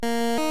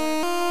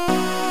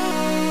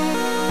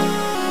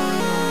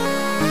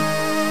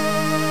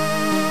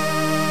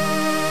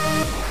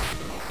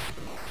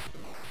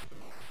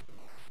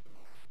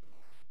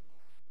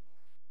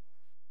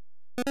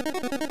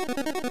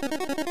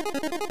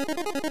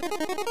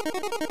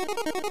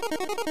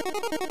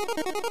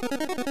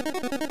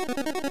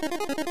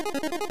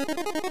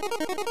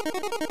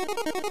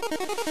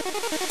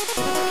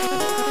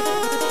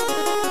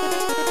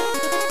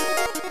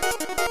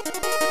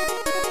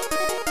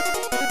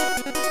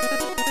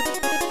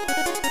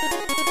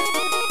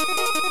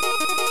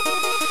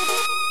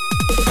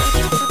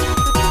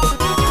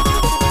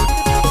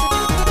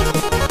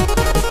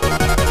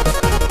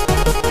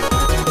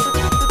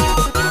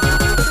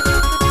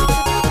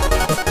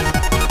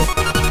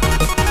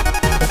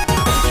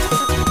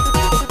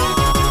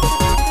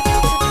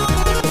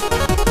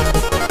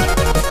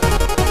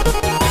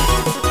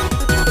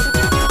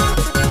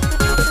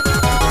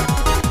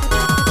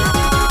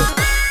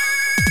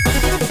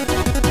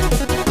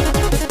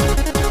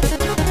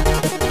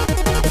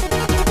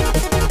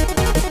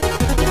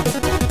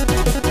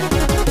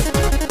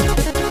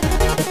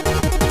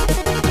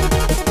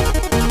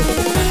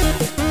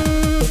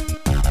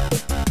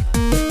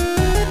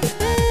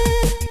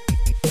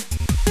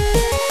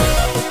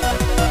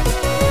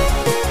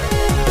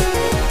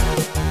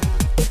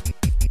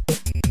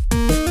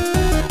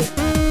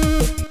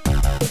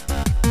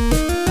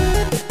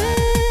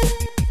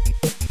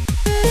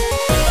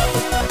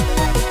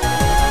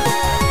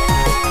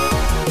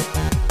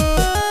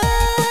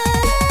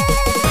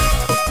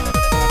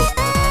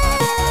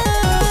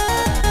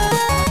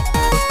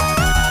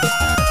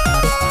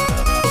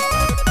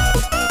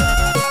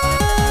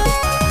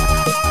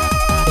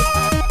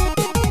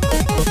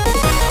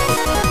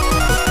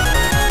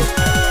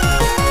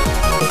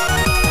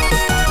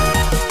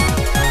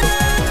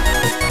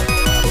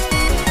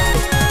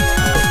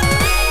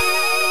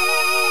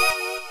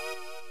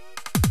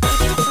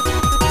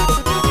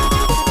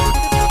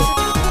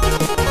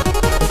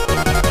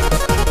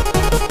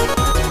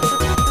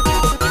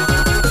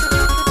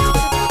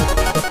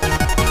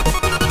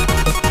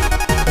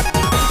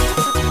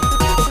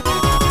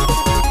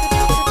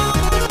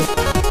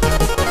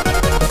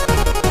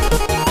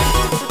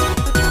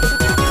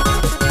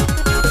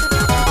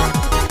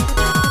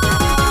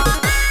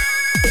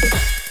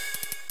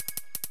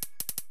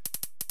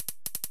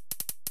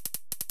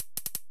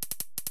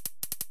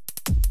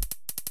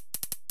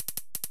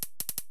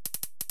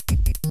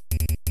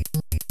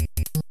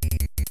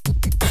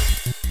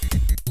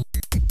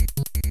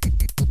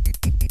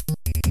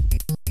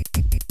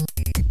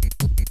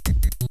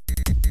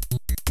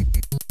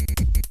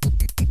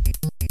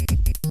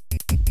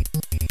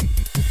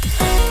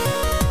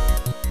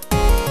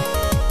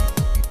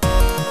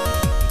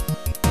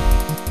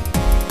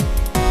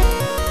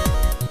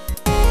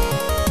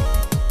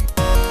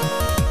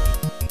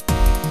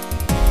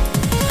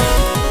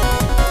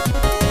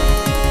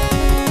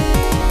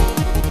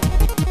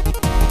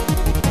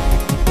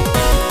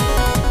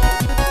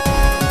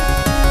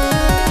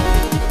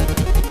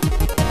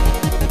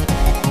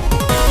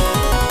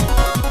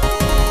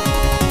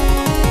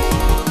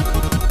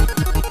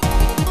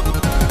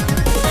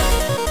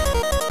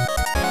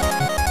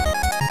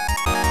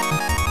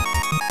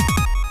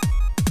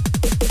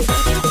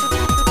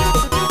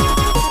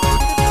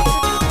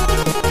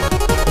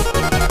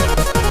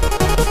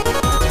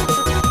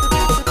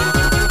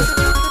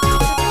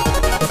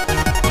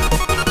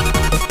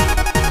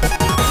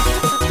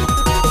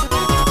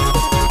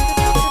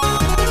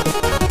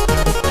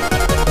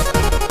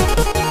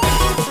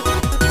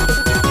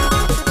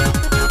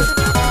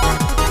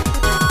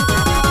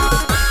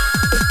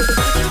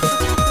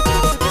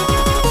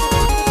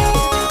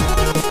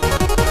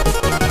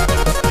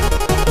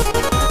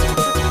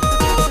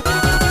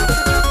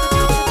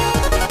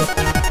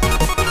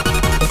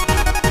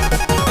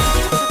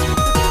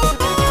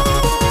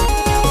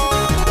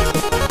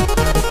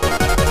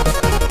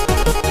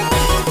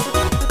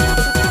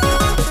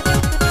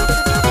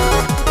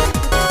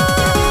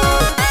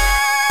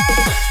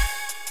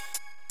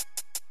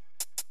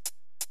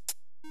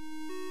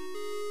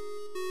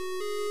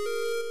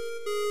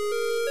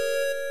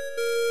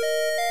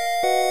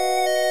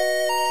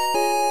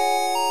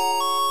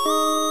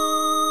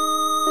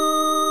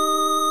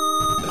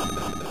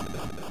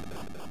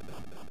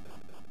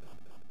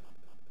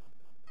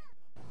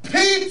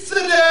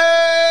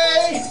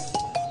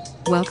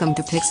Welcome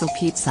to Pixel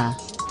Pizza,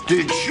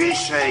 Did she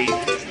say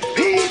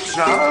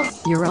pizza?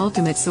 your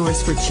ultimate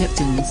source for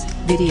chiptunes,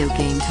 video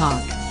game talk,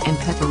 and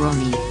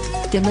pepperoni.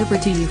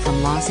 Delivered to you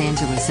from Los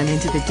Angeles and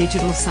into the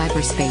digital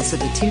cyberspace of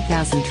the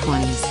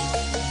 2020s.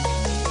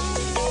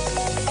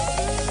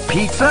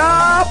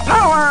 Pizza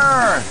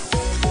power!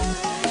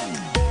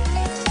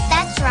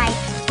 That's right,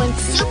 one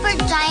super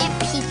giant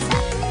pizza.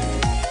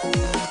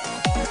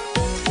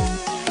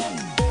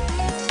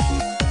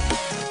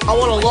 I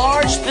want a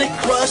large, thick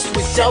crust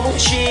with double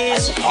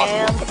cheese,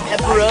 ham,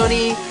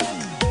 pepperoni.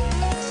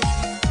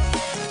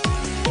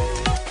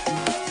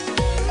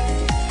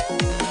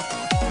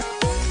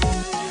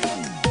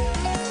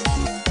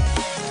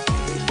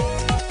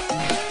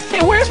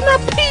 Hey, where's my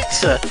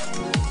pizza?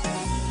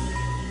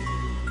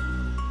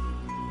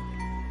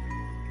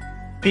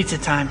 Pizza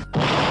time.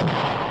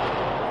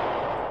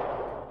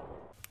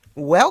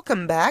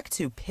 Welcome back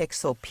to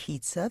Pixel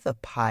Pizza, the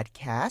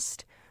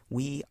podcast.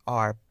 We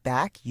are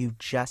back. You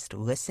just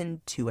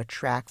listened to a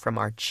track from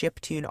our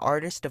chiptune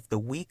artist of the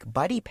week,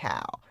 Buddy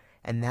Pal,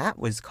 and that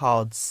was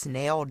called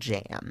Snail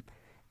Jam.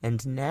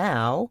 And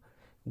now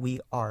we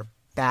are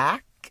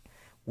back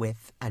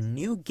with a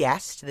new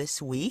guest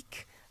this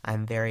week.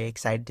 I'm very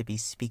excited to be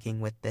speaking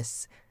with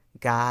this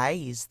guy.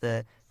 He's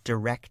the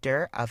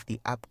director of the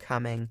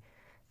upcoming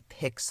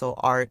pixel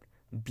art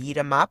beat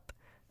 'em up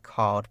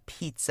called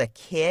Pizza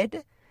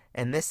Kid,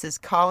 and this is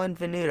Collin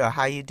Venuto.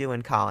 How you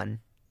doing, Collin?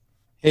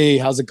 Hey,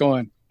 how's it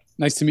going?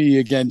 Nice to meet you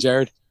again,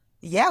 Jared.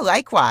 Yeah,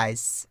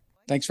 likewise.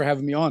 Thanks for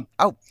having me on.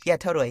 Oh, yeah,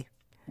 totally.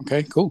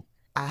 Okay, cool.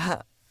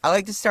 I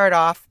like to start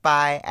off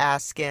by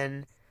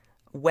asking,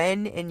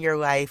 when in your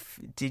life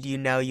did you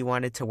know you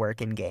wanted to work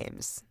in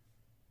games?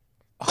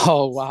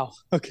 Oh, wow.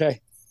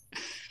 Okay.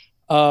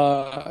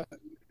 Uh,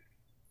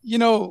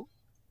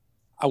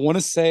 I want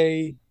to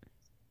say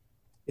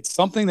it's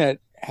something that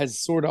has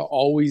sort of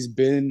always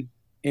been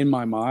in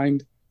my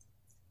mind,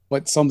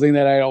 but something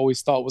that I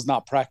always thought was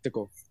not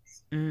practical.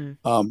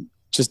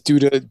 Just due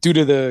to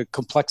the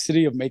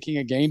complexity of making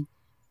a game.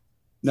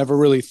 Never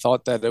really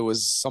thought that it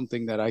was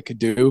something that I could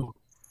do.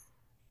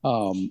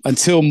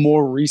 Until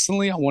more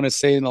recently, I want to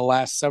say in the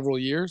last several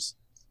years.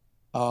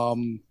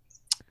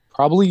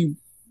 Probably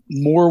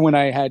more when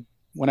I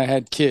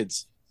had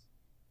kids.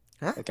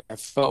 Huh? Like I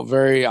felt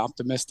very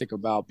optimistic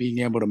about being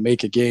able to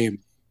make a game.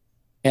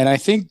 And I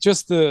think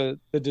just the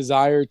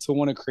desire to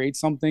want to create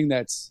something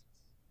that's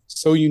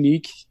so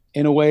unique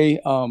in a way,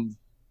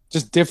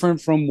 just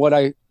different from what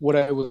I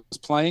was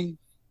playing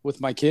with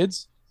my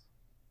kids.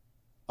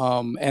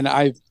 And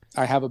I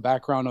have a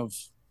background of,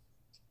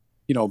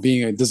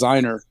 being a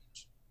designer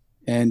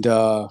and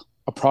a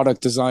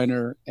product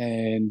designer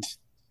and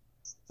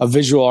a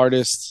visual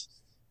artist,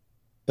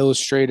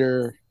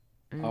 illustrator.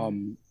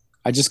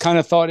 I just kind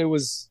of thought it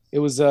was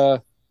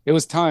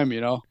time,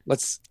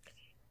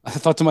 I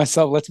thought to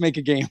myself, let's make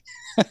a game.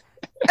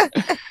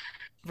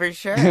 For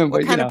sure. But,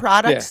 What kind of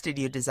products yeah. did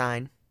you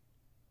design?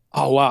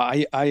 Oh wow!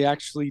 I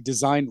actually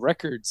designed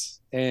records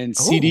and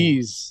Oh,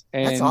 CDs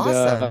that's and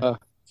awesome.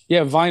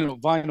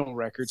 vinyl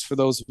records for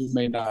those who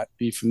may not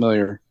be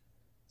familiar.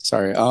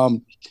 Sorry.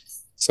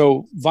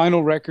 So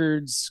vinyl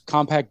records,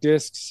 compact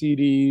discs,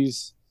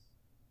 CDs,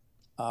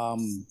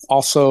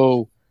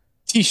 also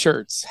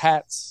T-shirts,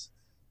 hats,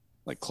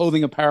 like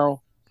clothing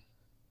apparel.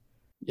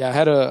 Yeah,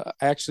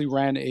 I actually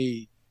ran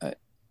an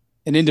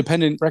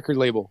independent record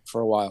label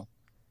for a while,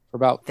 for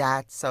about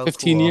That's so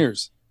 15 cool.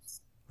 years.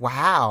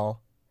 Wow.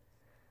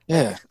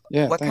 Yeah,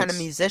 yeah, What kind of thanks.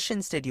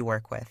 musicians did you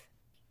work with?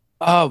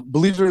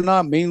 Believe it or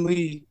not,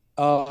 mainly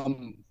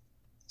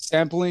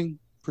sampling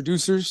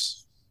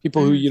producers,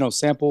 people who, Mm.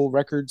 sample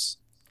records.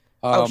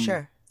 Oh, Um,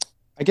 sure.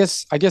 I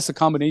guess a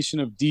combination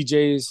of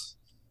DJs,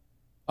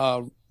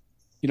 uh,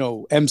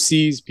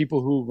 MCs,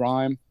 people who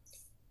rhyme,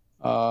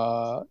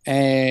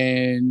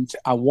 and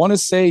I want to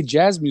say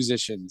jazz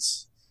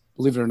musicians,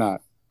 believe it or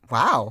not.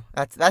 Wow.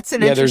 That's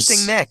an Yeah,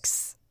 interesting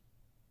mix.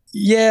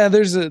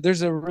 there's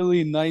a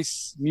really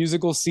nice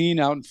musical scene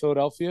out in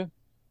Philadelphia,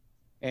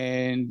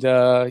 and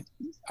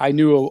I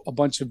knew a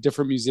bunch of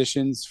different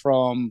musicians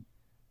from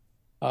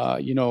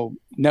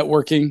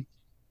networking,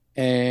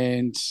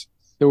 and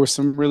there were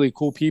some really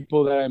cool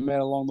people that I met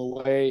along the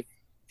way,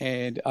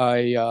 and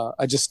I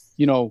just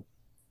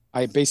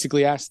I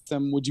basically asked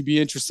them, would you be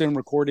interested in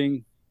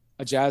recording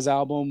a jazz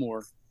album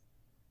or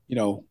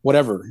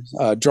whatever,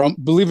 drum.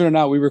 Believe it or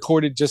not, we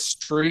recorded just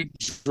straight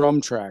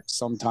drum tracks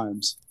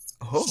sometimes.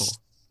 Oh.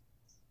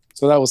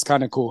 So that was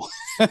kind of cool.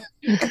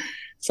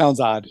 Sounds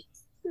odd.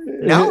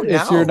 No,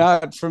 If you're no.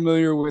 not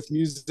familiar with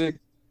music,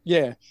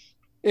 yeah.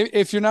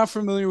 If you're not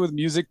familiar with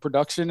music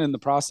production and the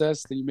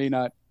process, then it may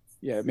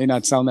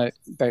not sound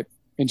that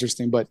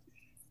interesting. But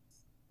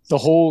the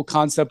whole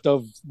concept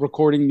of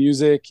recording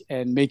music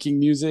and making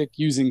music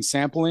using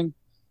sampling,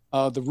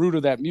 the root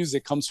of that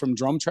music comes from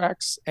drum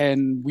tracks,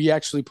 and we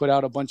actually put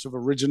out a bunch of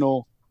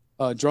original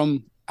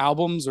drum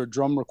albums or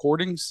drum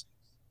recordings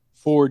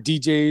for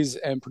DJs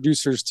and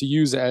producers to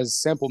use as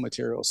sample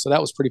materials. So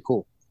that was pretty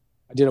cool.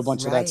 I did a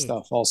bunch of that Right.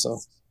 stuff also.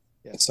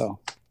 Yeah. So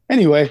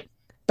anyway,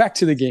 back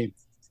to the game.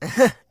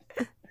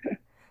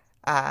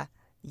 Uh,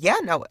 yeah,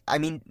 no, I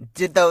mean,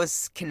 did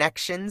those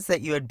connections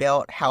that you had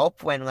built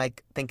help when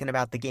like thinking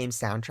about the game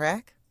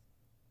soundtrack?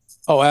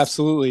 Oh,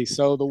 absolutely.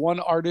 So the one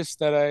artist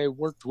that I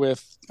worked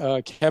with,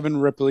 Kevin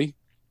Ripley,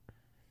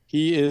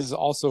 he is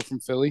also from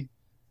Philly,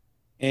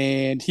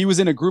 and he was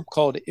in a group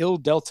called Il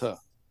Delta,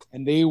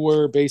 and they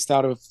were based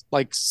out of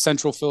like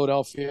central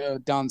Philadelphia,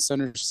 down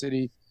Center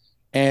City,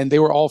 and they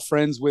were all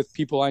friends with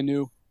people I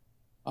knew.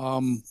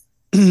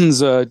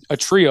 It's a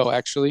trio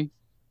actually.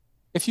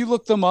 If you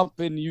look them up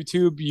in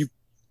YouTube, you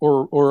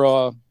or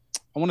I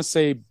want to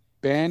say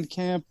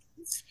Bandcamp.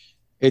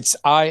 It's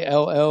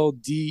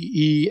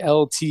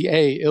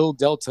ILLDELTA, Il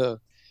Delta.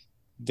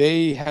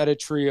 They had a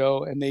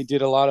trio and they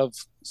did a lot of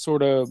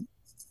sort of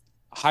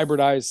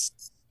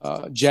hybridized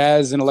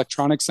jazz and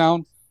electronic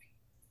sound,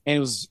 and it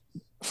was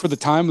for the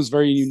time was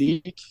very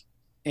unique.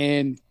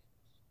 And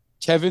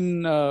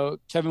Kevin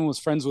was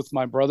friends with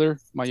my brother,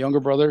 my younger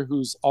brother,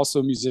 who's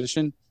also a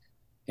musician,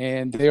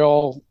 and they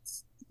all,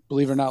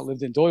 believe it or not,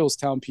 lived in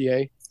Doylestown,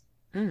 PA,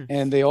 Hmm.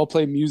 and they all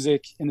play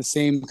music in the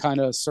same kind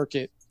of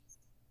circuit.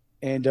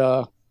 And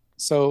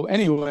so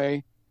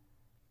anyway,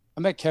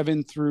 I met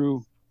Kevin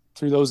through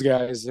those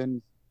guys,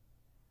 and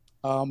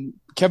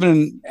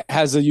Kevin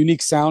has a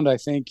unique sound. I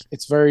think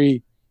it's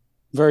very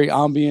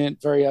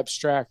ambient, very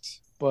abstract,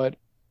 but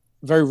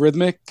very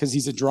rhythmic because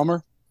he's a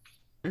drummer,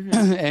 Hmm.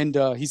 and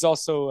he's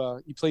also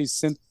he plays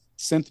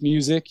synth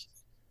music.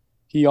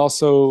 He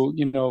also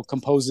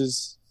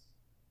composes,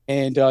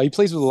 and he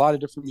plays with a lot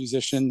of different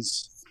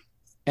musicians.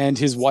 And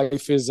his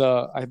wife is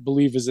I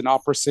believe is an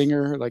opera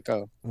singer, like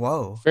a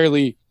Whoa.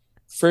 fairly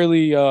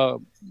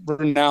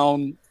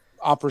renowned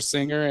opera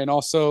singer, and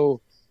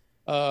also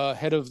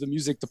head of the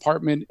music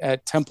department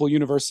at Temple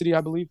University,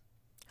 I believe.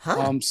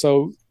 Huh.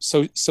 So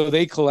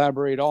they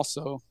collaborate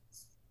also,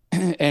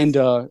 and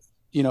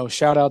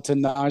shout out to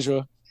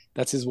Naja,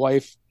 that's his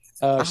wife.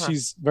 Uh-huh.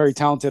 She's very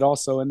talented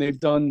also, and they've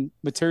done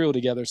material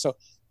together. So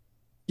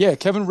yeah,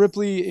 Kevin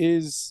Ripley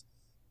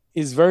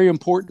is very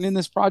important in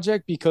this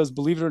project because,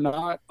 believe it or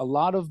not, a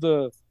lot of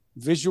the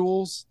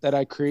visuals that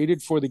I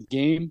created for the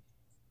game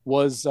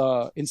was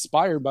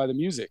inspired by the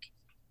music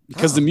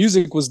because the Oh,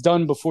 music was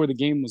done before the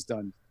game was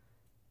done.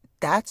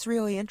 that's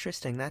really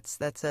interesting. That's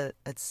a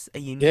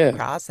unique Yeah,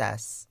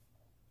 process.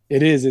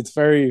 it is. It's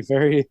very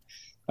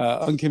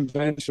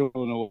unconventional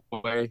in a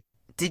way.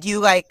 Did you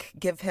like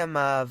give him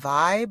a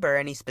vibe or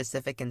any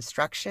specific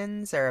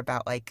instructions or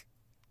about like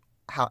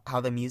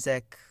how the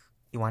music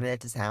you wanted it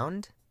to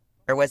sound?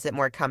 Or was it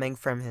more coming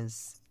from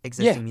his Yeah,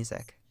 existing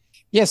music?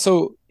 yeah.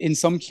 So in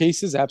some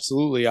cases,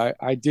 absolutely,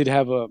 I did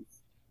have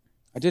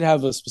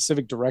a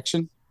specific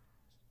direction.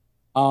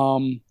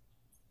 Um,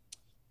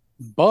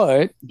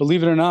 but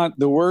believe it or not,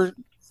 there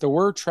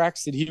were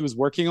tracks that he was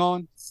working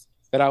on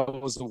that I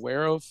was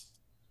aware of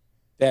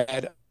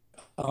that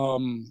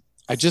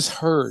I just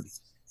heard,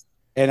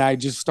 and I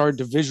just started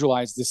to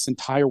visualize this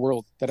entire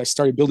world that I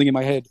started building in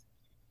my head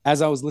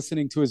as I was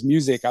listening to his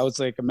music. I was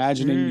like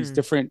imagining these Mm.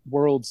 different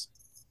worlds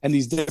and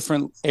these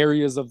different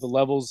areas of the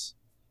levels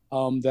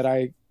that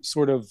I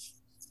sort of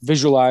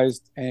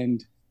visualized,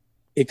 and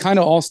it kind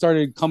of all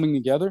started coming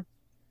together.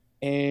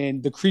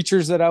 And the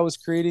creatures that I was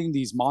creating,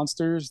 these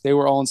monsters, they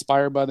were all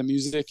inspired by the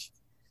music.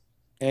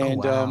 Oh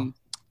And wow.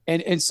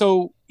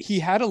 so he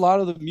had a lot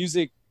of the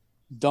music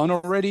done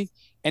already,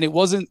 and it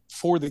wasn't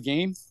for the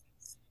game.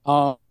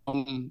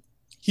 Um,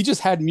 he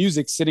just had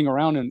music sitting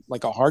around in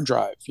like a hard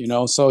drive, you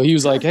know. So he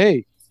was like, Huh.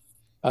 "Hey,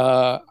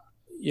 uh,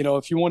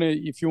 if you want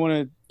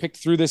to pick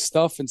through this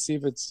stuff and see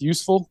if it's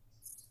useful,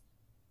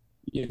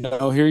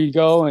 here you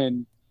go."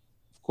 And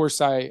of course,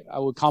 I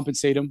would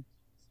compensate him,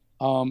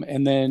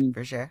 and then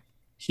For sure.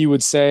 he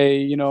would say,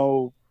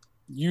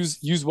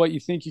 use what you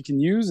think you can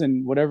use,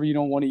 and whatever you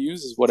don't want to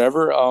use is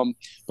whatever.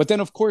 But then,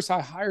 of course,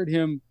 I hired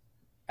him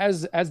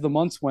as the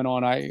months went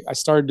on. I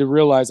started to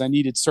realize I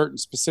needed certain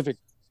specific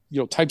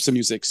types of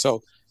music.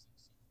 So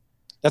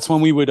that's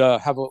when we would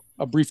have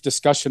a brief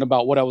discussion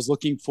about what I was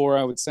looking for.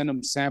 I would send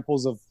him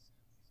samples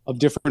of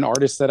different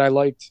artists that I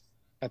liked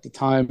at the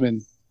time,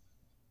 and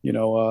you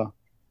know, uh,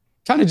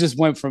 kind of just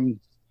went from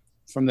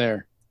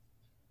there.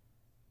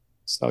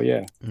 So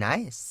yeah,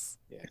 Nice.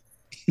 yeah,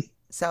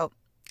 So,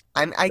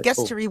 I guess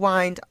cool. to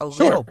rewind a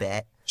little Sure,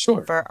 bit,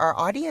 sure. for our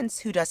audience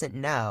who doesn't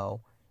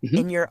know, Mm-hmm.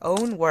 in your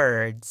own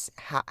words,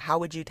 how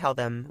would you tell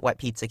them what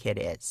Pizza Kid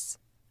is?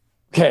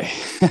 Okay,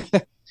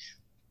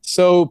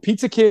 so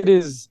Pizza Kid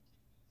is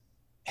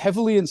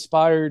heavily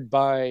inspired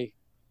by,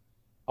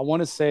 I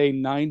want to say, the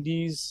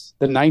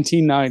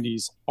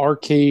 1990s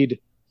arcade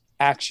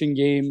action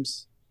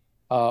games,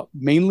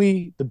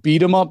 mainly the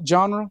beat 'em up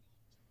genre.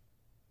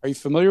 Are you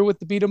familiar with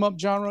the beat 'em up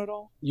genre at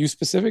all? You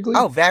specifically?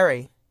 Oh,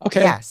 very.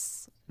 Okay.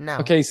 Yes. No.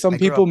 Okay. Some I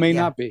grew people up, may yeah.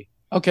 not be.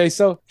 Okay.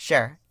 So,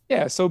 Sure.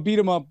 yeah. So, beat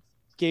 'em up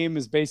game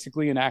is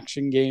basically an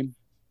action game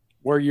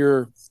where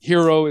your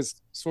hero is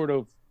sort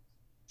of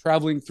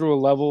traveling through a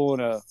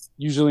level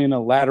usually in a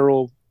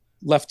lateral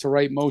left to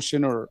right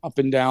motion or up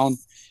and down.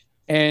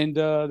 And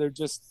they're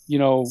just,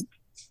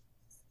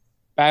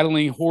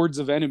 battling hordes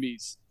of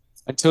enemies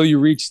until you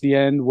reach the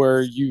end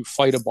where you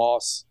fight a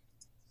boss.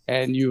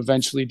 and you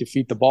eventually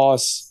defeat the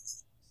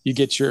boss. You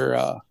get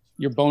your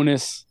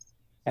bonus,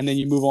 and then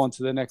you move on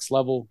to the next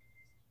level.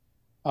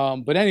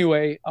 But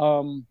anyway,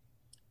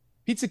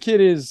 Pizza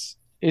Kid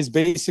is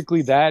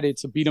basically that.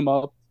 It's a beat 'em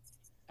up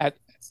at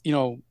you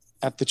know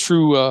at the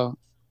true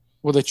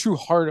the true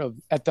heart of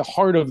at the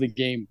heart of the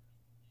game.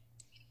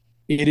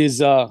 It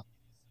is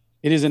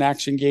it is an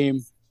action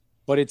game,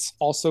 but it's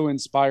also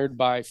inspired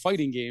by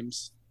fighting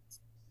games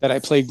that I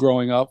played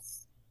growing up,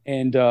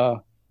 and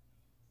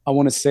I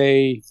want to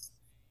say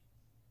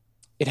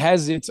it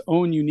has its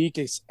own unique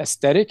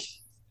aesthetic,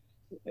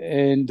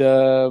 and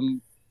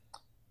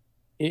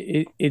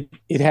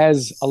it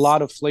has a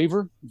lot of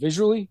flavor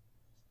visually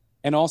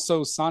and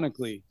also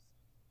sonically.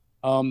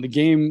 The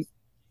game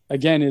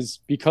again is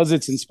because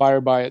it's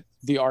inspired by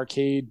the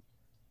arcade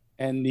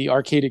and the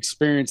arcade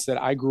experience that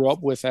I grew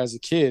up with as a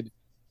kid.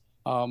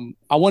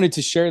 I wanted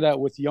to share that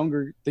with the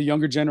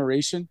younger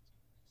generation,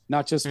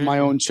 not just my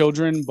Mm-hmm. own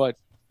children, but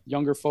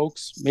younger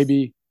folks,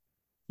 maybe,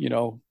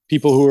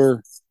 people who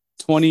are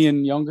 20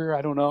 and younger.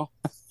 I don't know.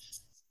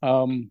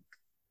 Um,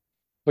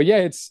 but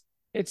yeah,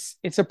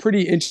 it's a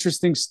pretty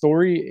interesting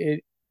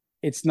story.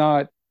 It's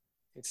not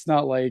it's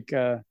not like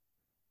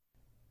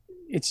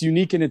it's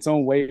unique in its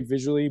own way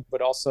visually,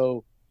 but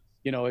also,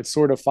 it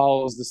sort of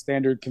follows the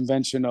standard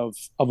convention of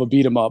a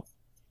beat 'em up.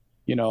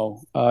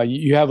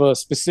 You have a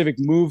specific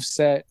move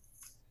set,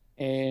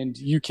 and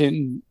you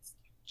can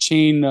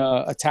chain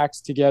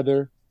attacks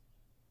together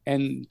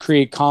and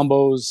create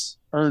combos,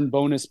 earn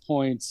bonus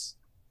points.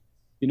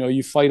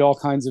 You fight all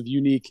kinds of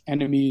unique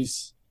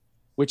enemies,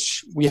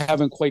 which we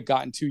haven't quite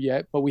gotten to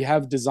yet, but we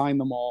have designed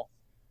them all.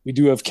 We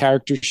do have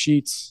character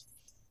sheets.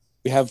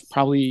 We have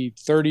probably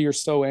 30 or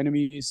so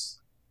enemies.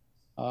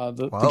 Whoa.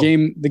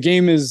 The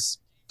game is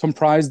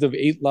comprised of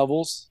 8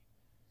 levels,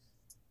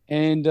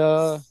 and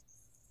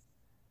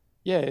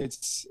yeah,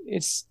 it's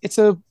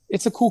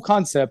a cool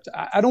concept.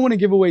 I don't want to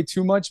give away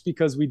too much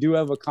because we do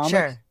have a comic.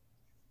 Sure.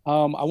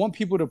 I want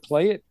people to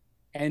play it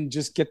and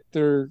just get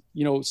their,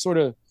 sort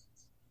of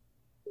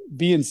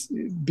be in,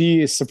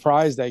 be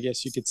surprised, I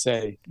guess you could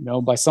say,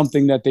 by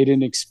something that they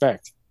didn't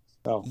expect.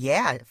 So,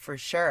 Yeah, for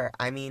sure.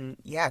 I mean,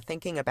 yeah,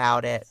 thinking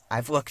about it,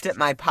 I've looked at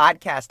my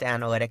podcast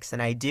analytics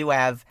and I do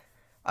have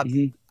a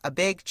mhm. a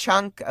big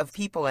chunk of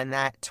people in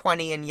that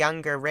 20 and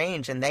younger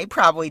range and they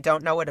probably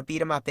don't know what a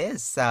beat 'em up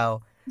is.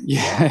 So,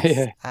 yeah, Yeah,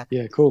 it's yeah,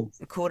 yeah, cool,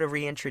 cool to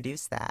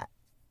reintroduce that.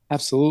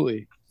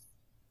 absolutely.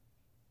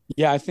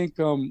 Yeah, I think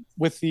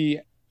with the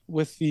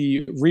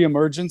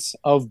reemergence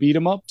of beat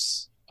 'em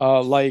ups,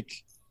 like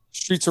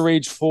Streets of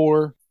Rage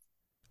 4,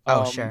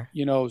 Oh, sure.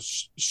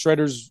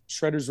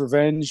 Shredder's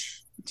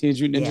Revenge, Teenage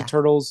Mutant Ninja Yeah.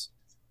 Turtles,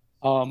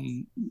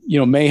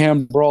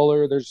 Mayhem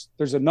Brawler.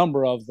 There's a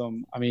number of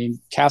them. I mean,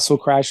 Castle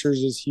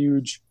Crashers is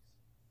huge.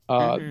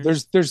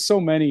 Mhm. There's so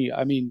many.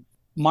 I mean,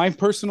 my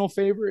personal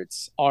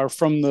favorites are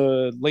from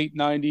the late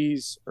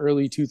 '90s,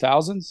 early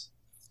 2000s,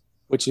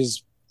 which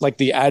is like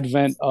the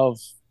advent of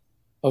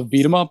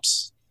beat 'em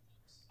ups.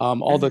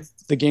 All Mhm.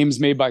 the games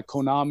made by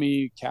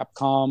Konami,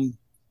 Capcom,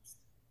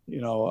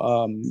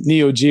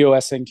 Neo Geo,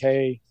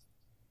 SNK,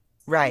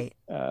 Right.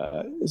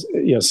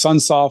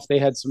 Sunsoft. They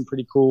had some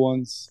pretty cool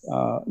ones.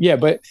 Yeah,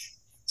 but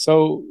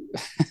so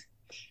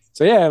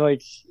so yeah,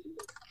 like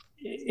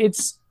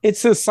it's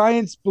a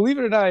science. Believe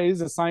it or not, it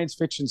is a science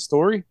fiction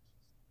story.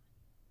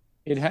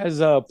 It has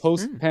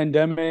post Mm.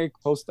 pandemic,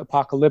 post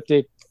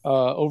apocalyptic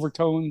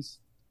overtones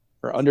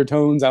or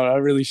undertones. I'm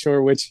not really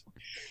sure which.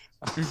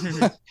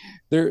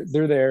 They're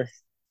there,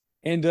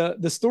 and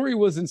the story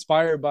was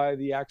inspired by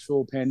the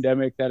actual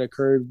pandemic that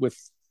occurred with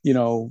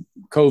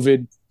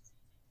COVID.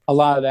 A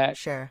lot of that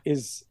Sure.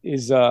 is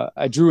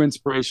I drew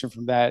inspiration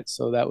from that,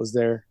 so that was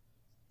there.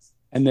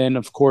 And then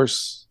of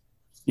course,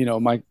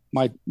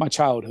 my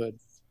childhood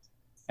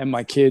and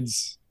my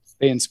kids,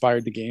 they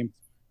inspired the game,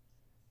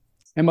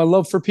 and my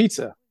love for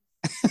pizza.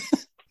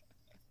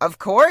 Of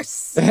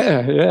course.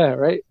 Yeah, yeah,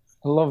 right.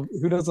 I love,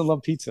 who doesn't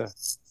love pizza?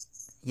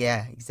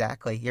 Yeah,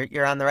 exactly.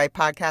 You're on the right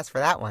podcast for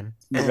that one.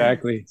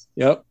 Exactly.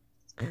 Yep.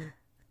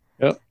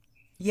 Yep.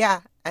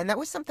 Yeah, and that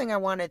was something I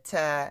wanted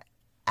to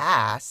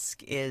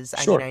ask is I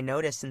mean, Sure. I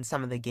noticed in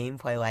some of the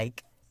gameplay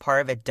like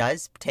part of it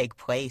does take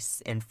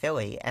place in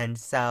Philly, and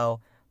so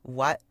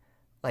what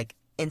like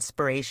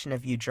inspiration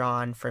have you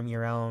drawn from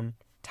your own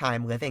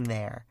time living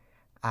there,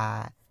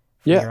 from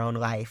Yeah. your own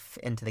life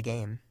into the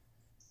game?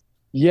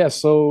 Yeah.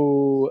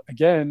 So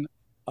again,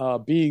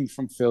 being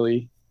from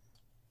Philly,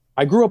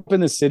 I grew up in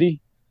the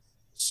city,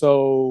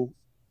 so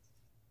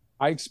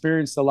I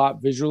experienced a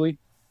lot visually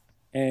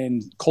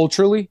and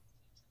culturally,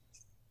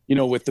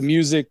 with the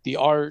music, the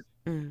art,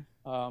 Mm.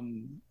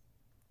 um,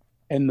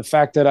 and the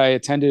fact that I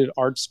attended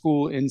art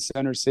school in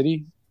Center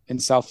City in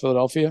South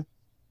Philadelphia.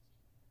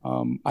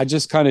 I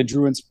just kind of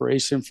drew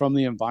inspiration from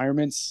the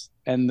environments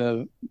and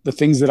the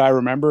things that I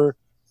remember,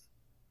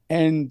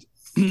 and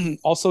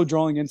also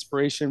drawing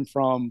inspiration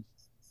from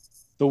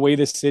the way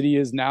the city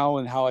is now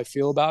and how I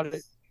feel about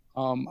it.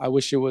 I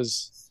wish it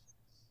was,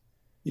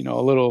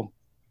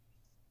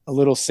 a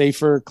little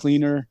safer,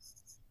 cleaner.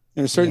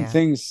 There are certain Yeah.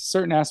 things,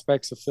 certain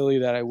aspects of Philly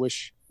that I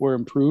wish were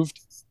improved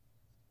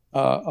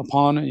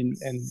upon, and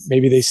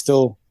maybe they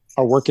still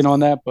are working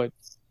on that. But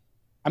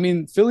I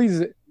mean,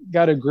 Philly's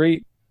got a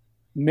great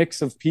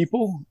mix of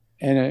people,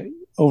 and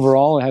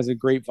overall, it has a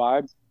great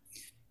vibe.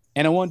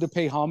 And I wanted to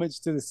pay homage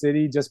to the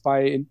city just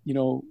by,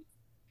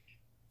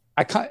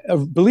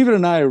 believe it or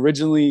not,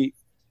 originally,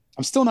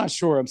 I'm still not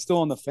sure. I'm still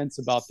on the fence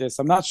about this.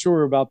 I'm not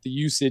sure about the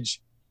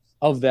usage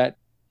of that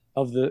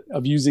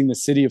of using the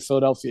city of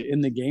Philadelphia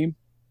in the game.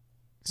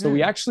 So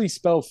we actually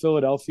spell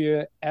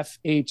Philadelphia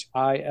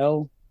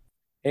Phila,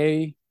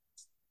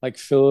 like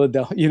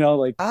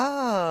Philadelphia,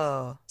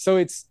 Oh, so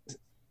it's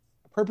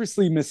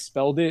purposely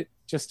misspelled it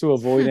just to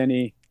avoid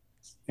any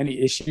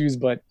issues,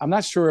 but I'm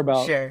not sure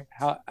about sure.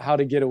 how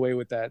to get away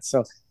with that.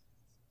 So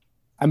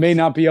I may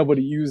not be able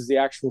to use the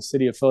actual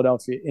city of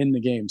Philadelphia in the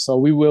game. So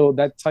we will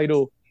that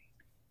title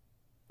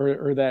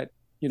or that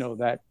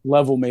that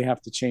level may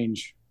have to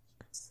change,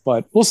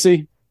 but we'll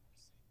see.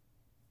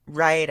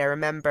 Right, I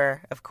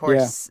remember, of Yeah.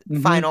 course,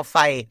 Hmm. Final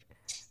Fight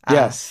uh,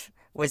 Yes.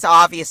 was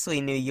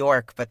obviously New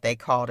York, but they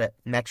called it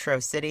Metro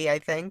City, I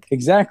think.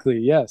 Exactly.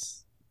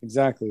 Yes.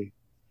 Exactly.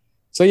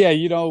 So yeah,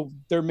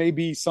 there may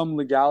be some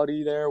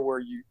legality there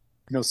where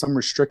some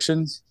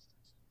restrictions,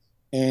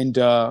 and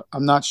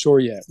I'm not sure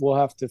yet. We'll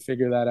have to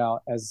figure that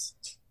out as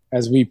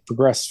we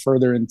progress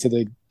further into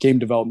the game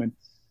development.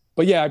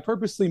 But yeah, I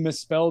purposely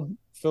misspelled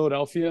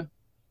Philadelphia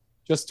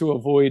just to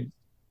avoid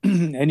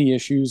any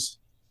issues.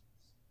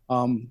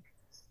 Um,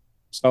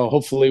 so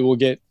hopefully we'll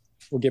get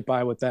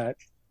by with that.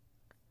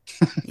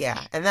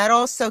 Yeah, and that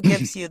also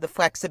gives you the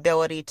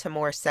flexibility to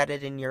more set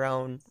it in your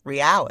own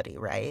reality,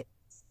 right?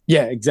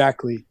 Yeah,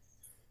 exactly.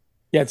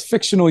 Yeah, it's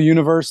fictional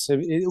universe.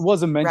 It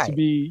wasn't meant to Right.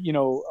 be,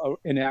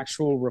 an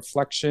actual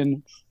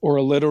reflection or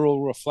a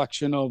literal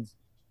reflection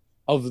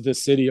of the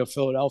city of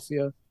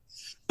Philadelphia.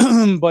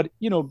 But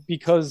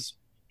because,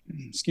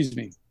 excuse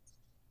me,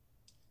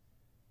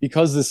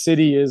 because the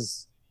city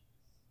is,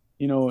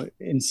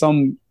 in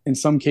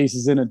some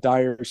cases in a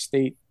dire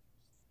state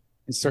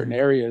in certain Hmm.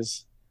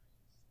 areas,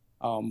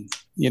 um,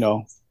 you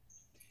know,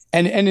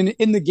 and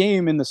in the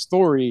game, in the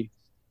story,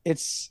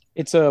 it's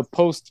a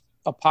post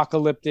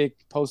apocalyptic,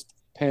 post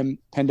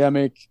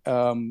pandemic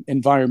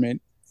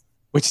environment,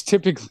 which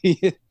typically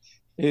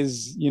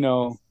is,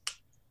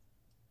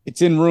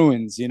 it's in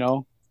ruins, Yeah.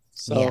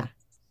 so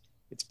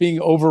it's being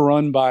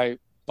overrun by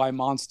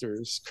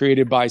monsters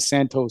created by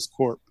Santos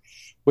Corp,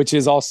 which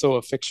is also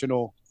a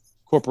fictional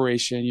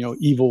corporation,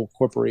 evil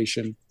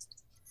corporation,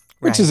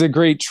 which is Right. a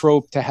great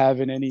trope to have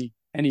in any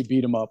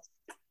beat 'em up.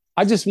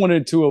 I just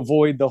wanted to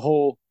avoid the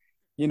whole,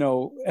 you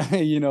know,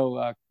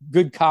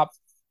 good cop,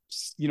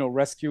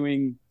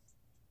 rescuing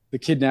the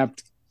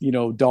kidnapped,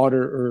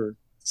 daughter or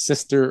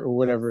sister or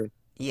whatever. Sort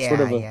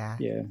Yeah, of a yeah.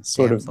 yeah,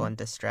 sort of Damsel in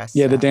distress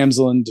yeah, the stuff,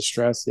 damsel in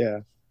distress.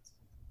 Yeah,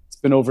 it's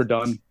been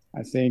overdone,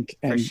 I think,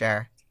 for and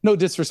sure. no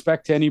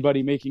disrespect to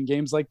anybody making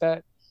games like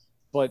that,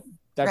 but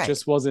that Right,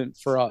 just wasn't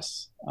for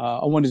us.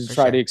 I wanted to for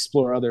try to sure.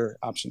 explore other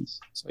options.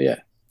 So yeah,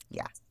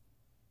 Yeah.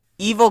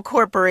 Evil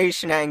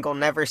corporation angle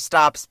never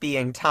stops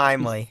being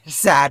timely,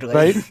 sadly.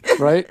 right,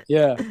 right,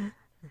 yeah.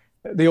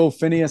 The old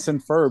Phineas and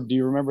Ferb. Do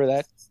you remember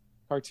that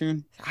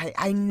cartoon?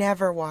 I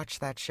never watched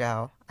that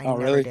show. I Oh,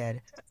 never really?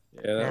 did.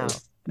 Yeah, No.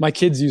 my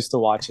kids used to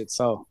watch it,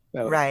 so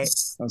Right.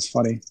 that was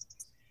funny.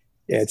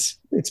 Yeah, it's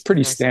I pretty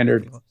know some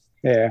standard. people.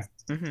 Yeah.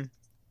 Hmm.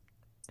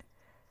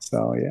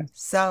 So yeah.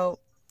 So,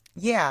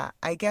 yeah,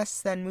 I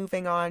guess then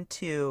moving on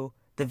to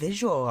the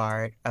visual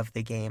art of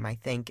the game, I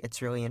think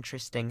it's really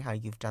interesting how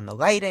you've done the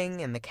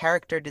lighting and the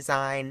character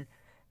design.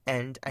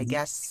 And I Mhm.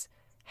 guess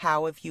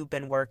how have you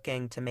been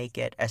working to make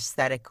it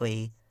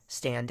aesthetically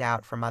stand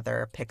out from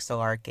other pixel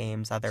art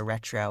games, other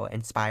retro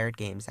inspired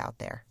games out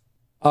there?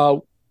 Uh,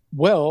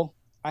 well,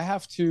 I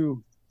have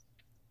to.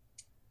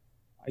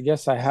 I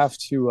guess I have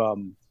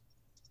to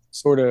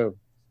sort of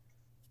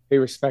pay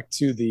respect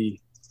to the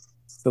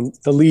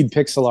lead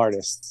pixel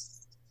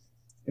artist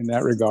in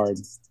that regard.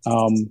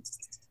 Um,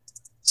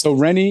 so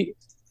Rennie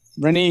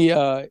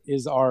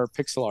is our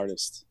pixel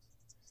artist.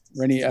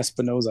 Rennie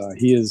Espinoza.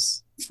 He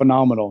is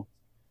phenomenal.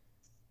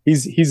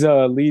 He's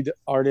a lead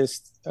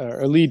artist,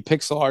 a lead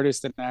pixel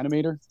artist and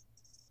animator,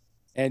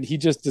 and he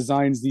just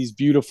designs these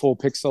beautiful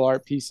pixel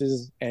art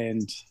pieces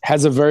and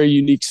has a very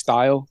unique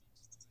style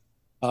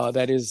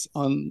that is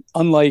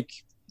unlike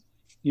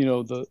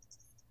the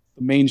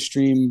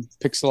mainstream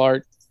pixel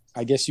art,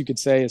 I guess you could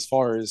say, as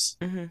far as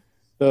Hmm.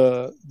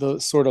 the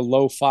sort of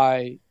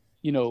lo-fi,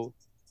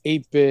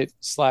 8-bit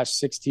slash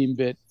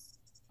 16-bit,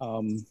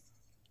 um,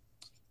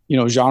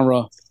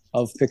 genre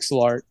of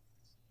pixel art.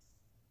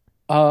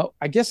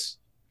 I guess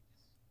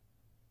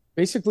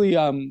basically,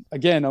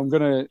 again, I'm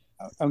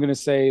gonna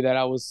say that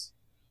I was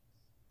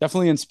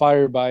definitely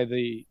inspired by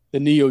the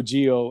Neo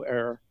Geo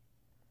era,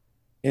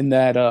 in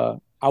that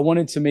I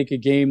wanted to make a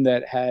game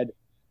that had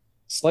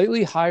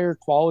slightly higher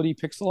quality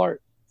pixel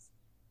art,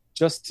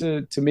 just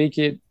to make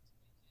it.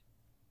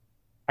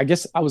 I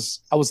guess I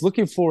was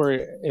looking for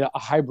a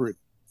hybrid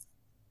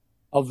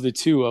of the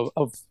two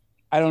of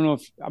I don't know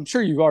if I'm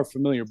sure you are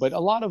familiar, but a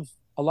lot of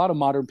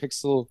modern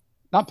pixel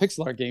not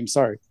pixel art games,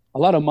 sorry. a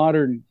lot of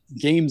modern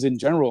games in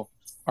general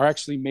are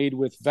actually made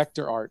with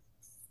vector art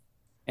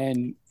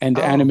and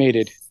Oh,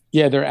 animated.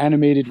 Yeah, they're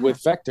animated huh.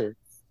 with vector.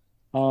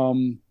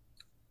 Um,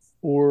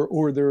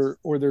 or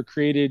they're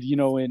created,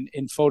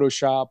 in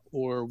Photoshop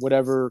or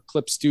whatever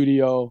Clip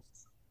Studio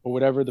or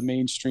whatever the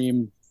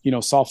mainstream,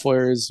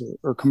 software is,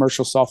 or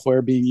commercial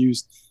software being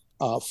used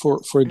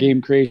for a Mm,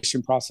 game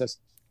creation process.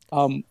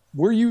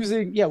 We're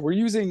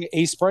using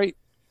A Sprite.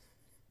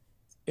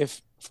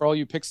 If For all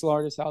you pixel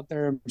artists out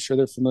there, I'm sure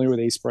they're familiar with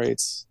A Sprite.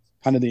 It's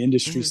kind of the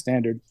industry mhm.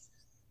 standard.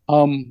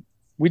 Um,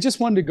 we just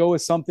wanted to go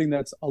with something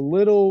that's a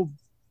little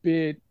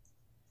bit,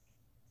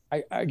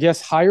 I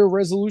guess, higher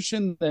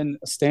resolution than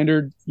a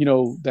standard,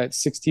 that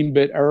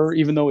 16-bit error,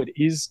 even though it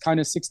is kind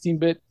of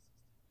 16-bit.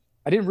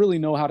 I didn't really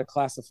know how to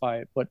classify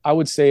it, but I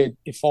would say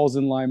it falls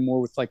in line more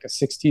with like a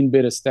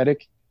 16-bit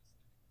aesthetic.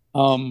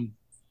 Um,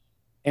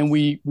 and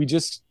we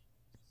just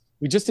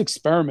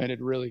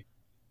experimented really.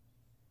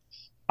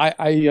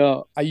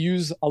 I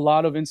use a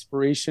lot of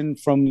inspiration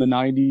from the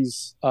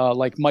 '90s,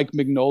 like Mike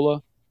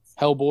Mignola,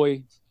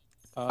 Hellboy,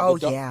 uh, the Oh,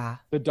 Dar- yeah,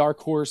 the Dark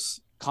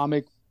Horse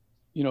comic,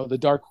 the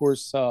Dark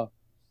Horse,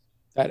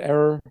 that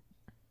era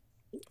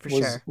for was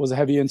sure. was a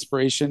heavy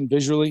inspiration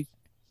visually.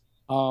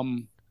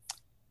 Um,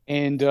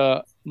 and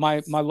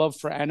my love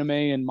for anime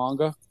and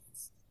manga,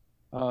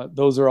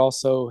 those are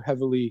also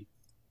heavily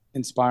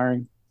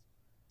inspiring.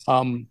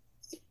 Um,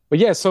 but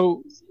yeah,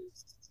 so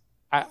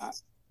I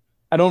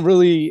I don't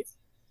really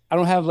I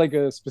don't have like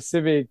a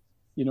specific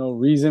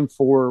reason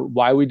for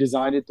why we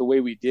designed it the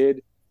way we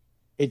did.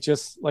 It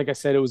just, like I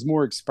said, it was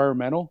more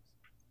experimental,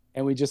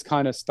 and we just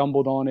kind of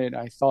stumbled on it.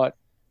 I thought,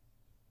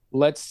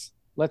 let's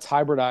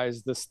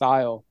hybridize the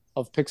style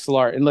of pixel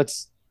art, and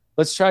let's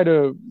try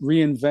to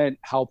reinvent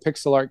how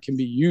pixel art can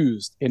be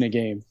used in a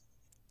game,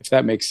 if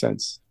that makes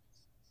sense.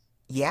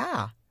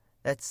 Yeah,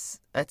 that's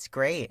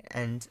great.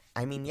 And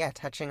I mean, yeah,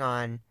 touching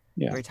on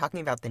we Yeah. were talking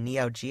about the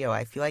Neo Geo.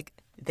 I feel like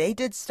they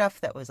did stuff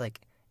that was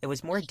like it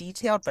was more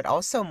detailed, but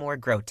also more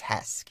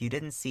grotesque. You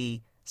didn't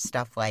see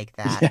stuff like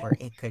that Yeah. where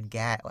it could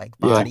get like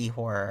Yeah. body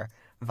horror,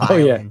 Oh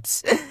yeah.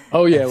 violence.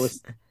 Oh yeah. With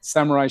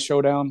Samurai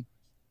Showdown,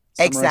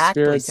 Samurai Exactly,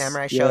 Spirits.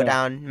 Samurai Yeah.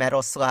 Showdown,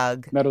 Metal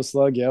Slug. Metal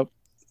Slug. Yep.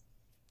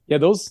 Yeah.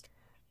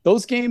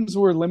 Those games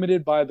were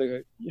limited by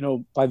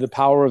the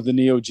power of the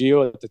Neo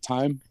Geo at the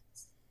time.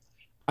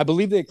 I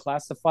believe they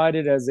classified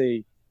it as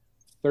a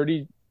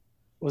 30,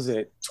 was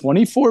it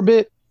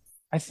 24-bit,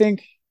 I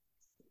think,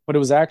 but it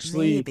was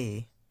actually,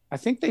 Maybe. I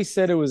think they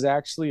said it was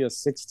actually a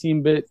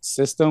 16-bit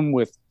system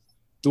with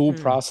dual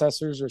Hmm.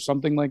 processors or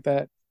something like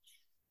that.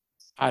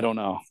 I don't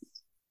know.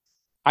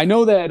 I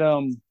know that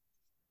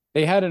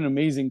they had an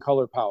amazing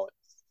color palette,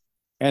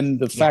 and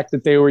the Yeah. fact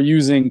that they were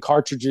using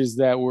cartridges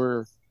that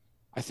were,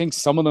 I think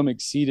some of them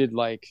exceeded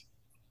like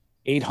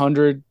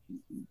 800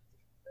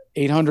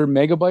 800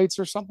 megabytes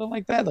or something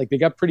like that. Like they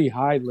got pretty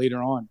high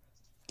later on.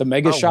 The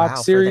Mega Oh Shock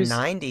wow, for the series,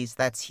 90s,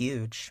 that's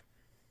huge.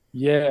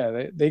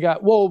 yeah, they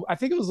got, well, I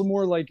think it was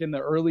more like in the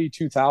early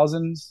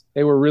 2000s.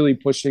 They were really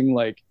pushing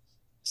like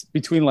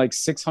between like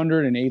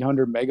 600 and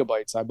 800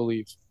 megabytes, I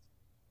believe.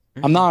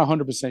 I'm Hmm. not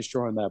 100%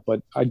 sure on that,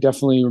 but I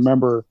definitely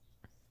remember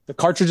the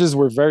cartridges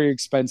were very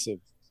expensive,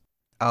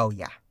 Oh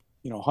yeah.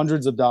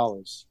 hundreds of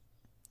dollars,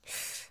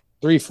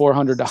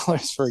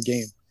 $300-400 for a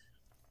game.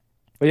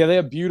 But yeah, they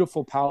have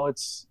beautiful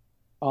palettes.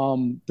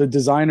 The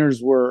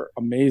designers were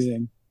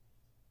amazing.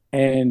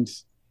 And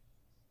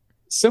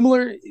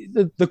similar,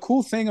 the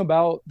cool thing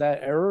about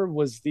that era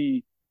was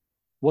the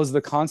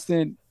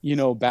constant,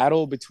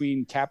 battle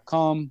between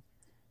Capcom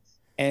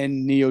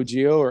and Neo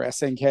Geo or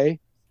SNK.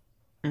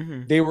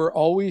 Hmm. They were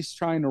always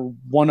trying to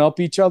one up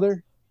each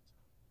other,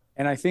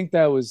 and I think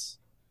that was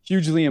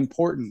hugely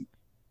important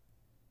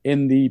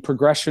in the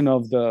progression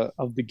of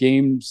the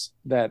games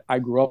that I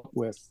grew up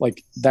with,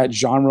 like that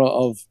genre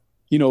of,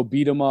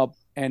 beat 'em up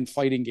and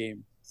fighting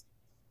game.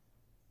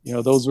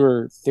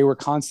 They were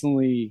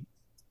constantly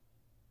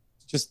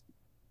just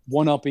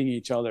one upping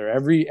each other.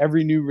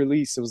 Every new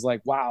release, it was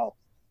like, wow,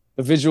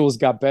 the visuals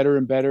got better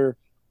and better.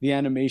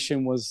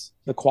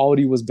 The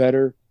quality was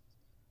better.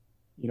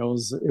 It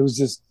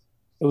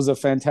was a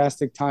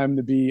fantastic time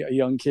to be a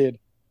young kid,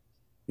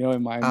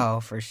 in my Oh,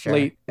 for sure.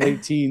 late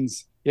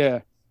teens.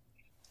 Yeah.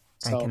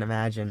 I can So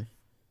imagine.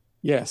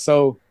 yeah.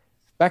 So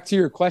back to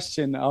your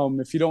question,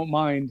 if you don't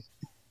mind,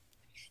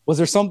 was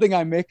there something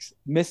I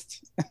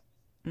missed?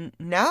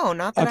 No,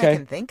 not that I Okay.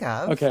 can think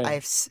of. Okay. I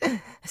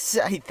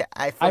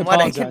From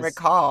what I can apologize.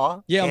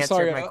 recall, Yeah, I'm answered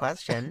sorry. my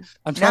question.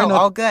 I'm trying No,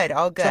 not all good,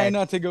 all trying good.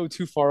 not to go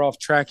too far off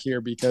track here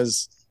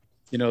because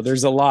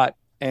there's a lot,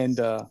 and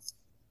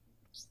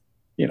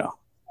you know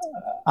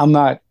I'm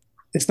not.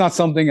 It's not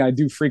something I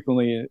do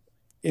frequently.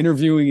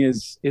 Interviewing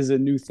is a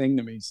new thing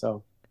to me,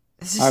 so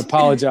I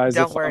apologize if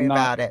Don't I'm worry not.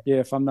 about it. Yeah,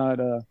 if I'm not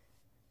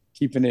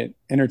keeping it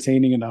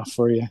entertaining enough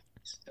for you.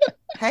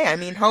 Hey, I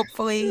mean,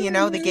 hopefully,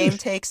 the game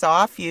takes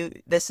off.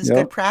 This is good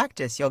Yep.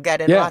 practice. You'll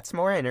get in Yeah. lots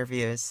more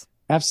interviews,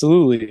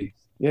 Absolutely.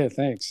 Yeah.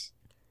 Thanks.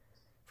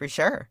 for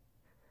sure.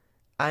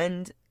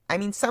 And I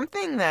mean,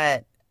 something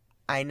that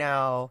I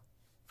know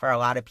for a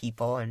lot of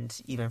people,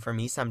 and even for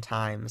me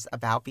sometimes,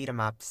 about beat 'em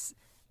ups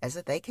is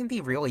that they can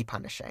be really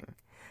punishing.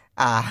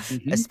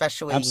 Hmm.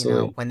 Especially,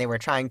 Absolutely. when they were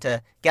trying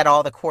to get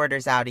all the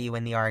quarters out of you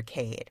in the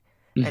arcade.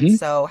 And Hmm.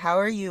 so, how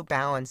are you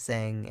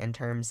balancing in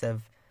terms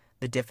of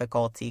the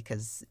difficulty?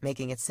 Because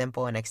making it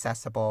simple and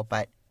accessible,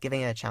 but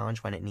giving it a challenge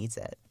when it needs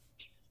it.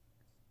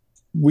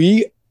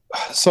 We,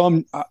 so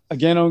I'm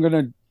again,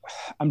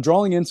 I'm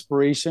drawing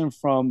inspiration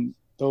from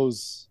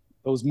those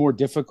more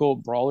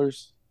difficult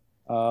brawlers.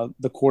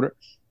 The quarter,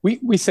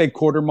 we say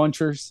quarter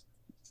munchers,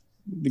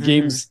 the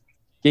Mm-hmm.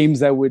 games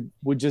that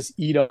would just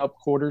eat up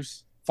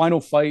quarters.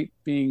 Final Fight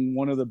being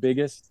one of the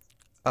biggest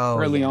Oh,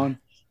 early yeah. on,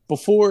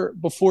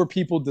 before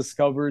people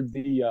discovered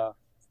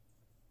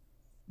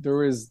there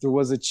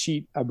was a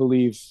cheat, I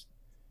believe,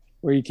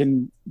 where you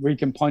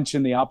can punch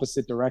in the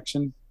opposite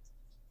direction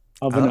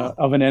Oh,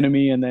 of an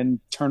enemy and then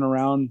turn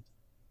around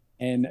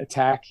and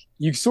attack.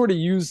 You sort of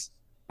use,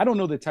 I don't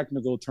know the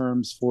technical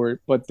terms for it,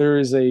 but there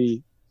is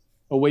a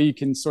way you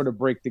can sort of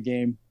break the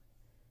game,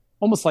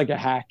 almost like a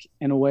hack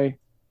in a way.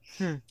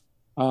 hmm.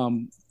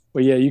 Um,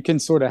 but yeah, you can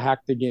sort of hack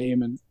the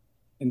game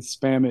and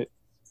spam it.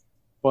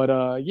 But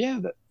yeah,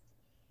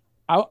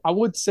 I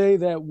would say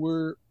that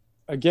we're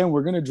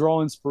going to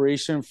draw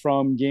inspiration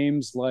from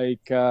games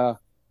like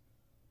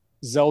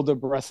Zelda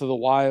Breath of the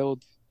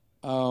Wild,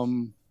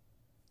 um,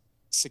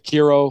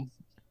 Sekiro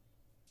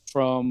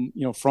from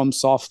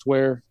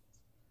Software.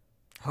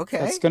 That's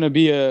Okay. going to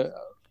be a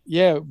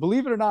yeah.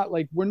 Believe it or not,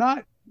 like we're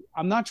not.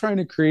 I'm not trying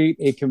to create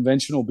a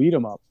conventional beat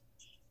 'em up.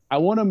 I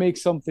want to make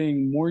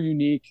something more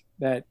unique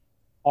that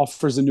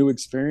offers a new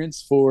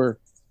experience for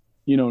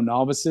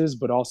novices,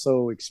 but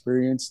also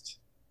experienced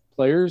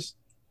players.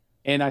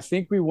 And I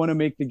think we want to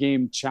make the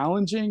game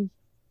challenging,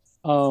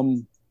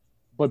 um,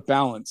 but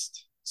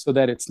balanced, so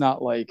that it's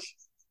not like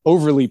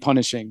overly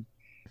punishing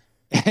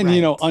and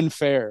Right.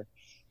 unfair.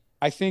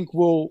 I think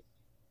we'll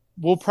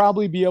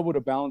probably be able to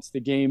balance the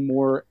game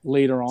more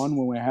later on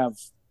when we have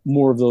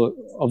more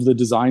of the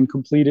design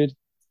completed.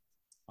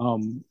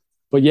 Um,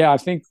 but yeah, I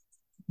think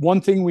one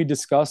thing we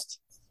discussed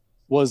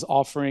was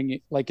offering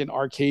like an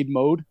arcade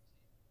mode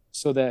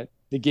so that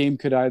the game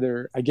could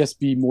either, I guess,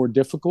 be more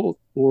difficult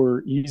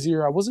or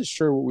easier. I wasn't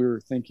sure what we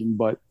were thinking,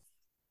 but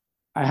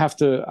I have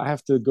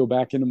to go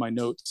back into my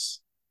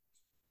notes.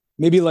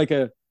 Maybe like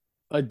a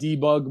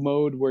debug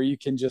mode where you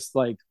can just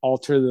like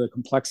alter the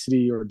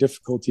complexity or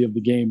difficulty of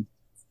the game.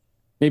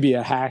 Maybe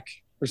a hack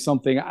or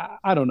something.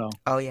 I don't know.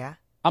 Oh, yeah.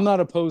 I'm not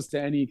opposed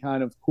to any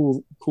kind of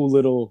cool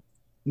little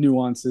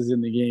nuances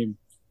in the game.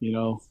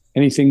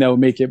 Anything that would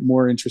make it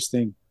more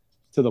interesting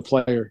to the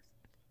player.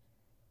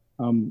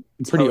 I'm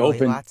pretty Totally.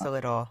 open. Lots of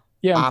little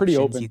Yeah, I'm pretty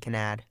options you open. can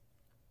add.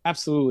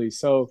 Absolutely.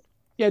 So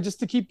yeah, just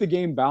to keep the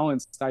game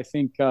balanced, I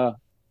think a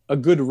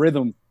good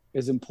rhythm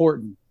is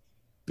important.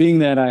 Being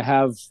that I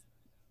have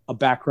a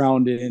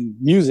background in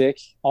music,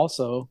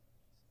 also,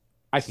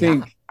 I Yeah.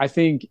 think I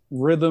think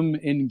rhythm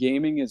in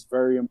gaming is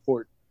very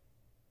important.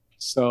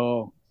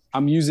 So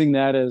I'm using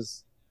that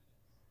as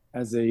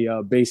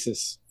a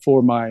basis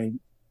for my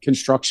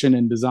construction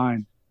and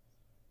design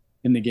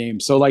in the game.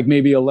 So like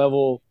maybe a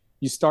level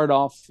you start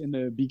off in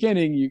the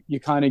beginning, you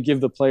kind of give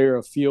the player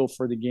a feel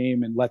for the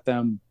game and let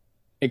them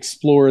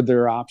explore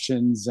their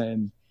options.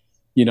 And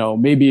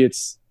maybe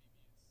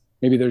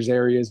there's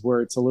areas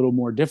where it's a little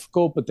more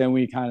difficult, but then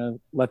we kind of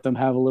let them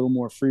have a little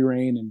more free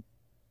reign and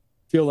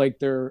feel like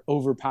they're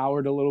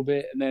overpowered a little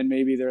bit, and then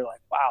maybe they're like,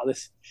 wow,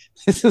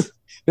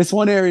 this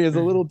one area is a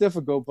Mhm. little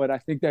difficult, but I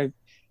think that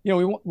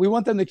we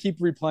want them to keep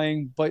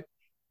replaying. But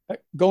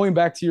going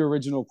back to your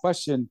original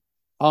question,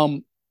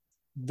 um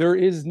there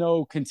is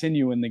no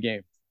continue in the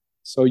game.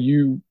 So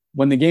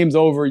when the game's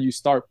over, you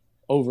start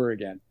over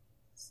again.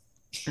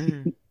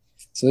 Mhm.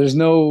 So there's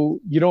no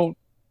you don't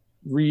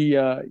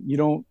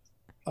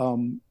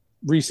um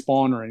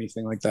respawn or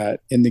anything like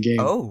that in the game.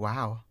 Oh,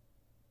 wow.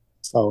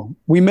 So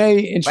we may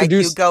Like you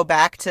introduce. go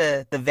back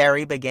to the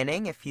very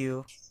beginning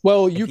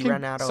Well, if you you can.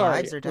 run out of Sorry.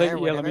 lives or die or Yeah. Let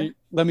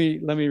whatever. me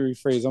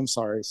rephrase. I'm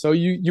sorry. So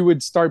you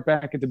would start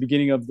back at the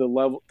beginning of the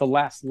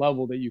last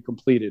level that you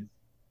completed.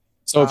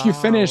 So if you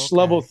Oh, finish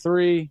level okay.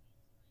 3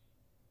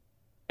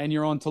 and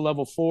you're on to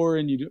level 4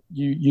 and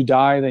you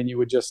die, then you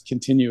would just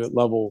continue at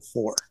level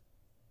 4.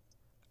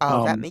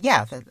 Oh, Um,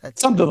 yeah, that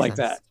Something makes like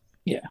that. sense.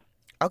 Yeah,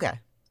 Okay,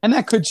 and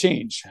that could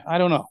change. I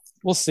don't know.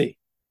 We'll see.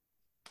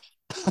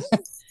 for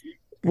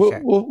We'll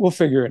sure. we'll, we'll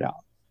figure it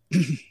out.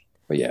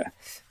 But yeah.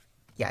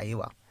 Yeah, you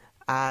will.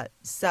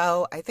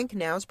 So I think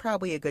now's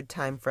probably a good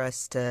time for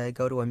us to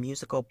go to a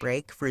musical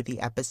break for the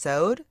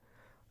episode.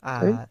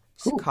 Okay.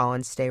 Cool.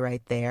 Collin, stay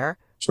right there.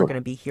 We're Sure. going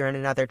to be hearing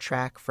another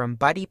track from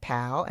Buddy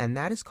Pal, and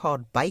that is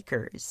called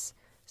Bikers.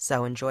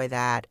 So enjoy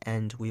that,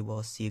 and we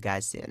will see you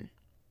guys soon.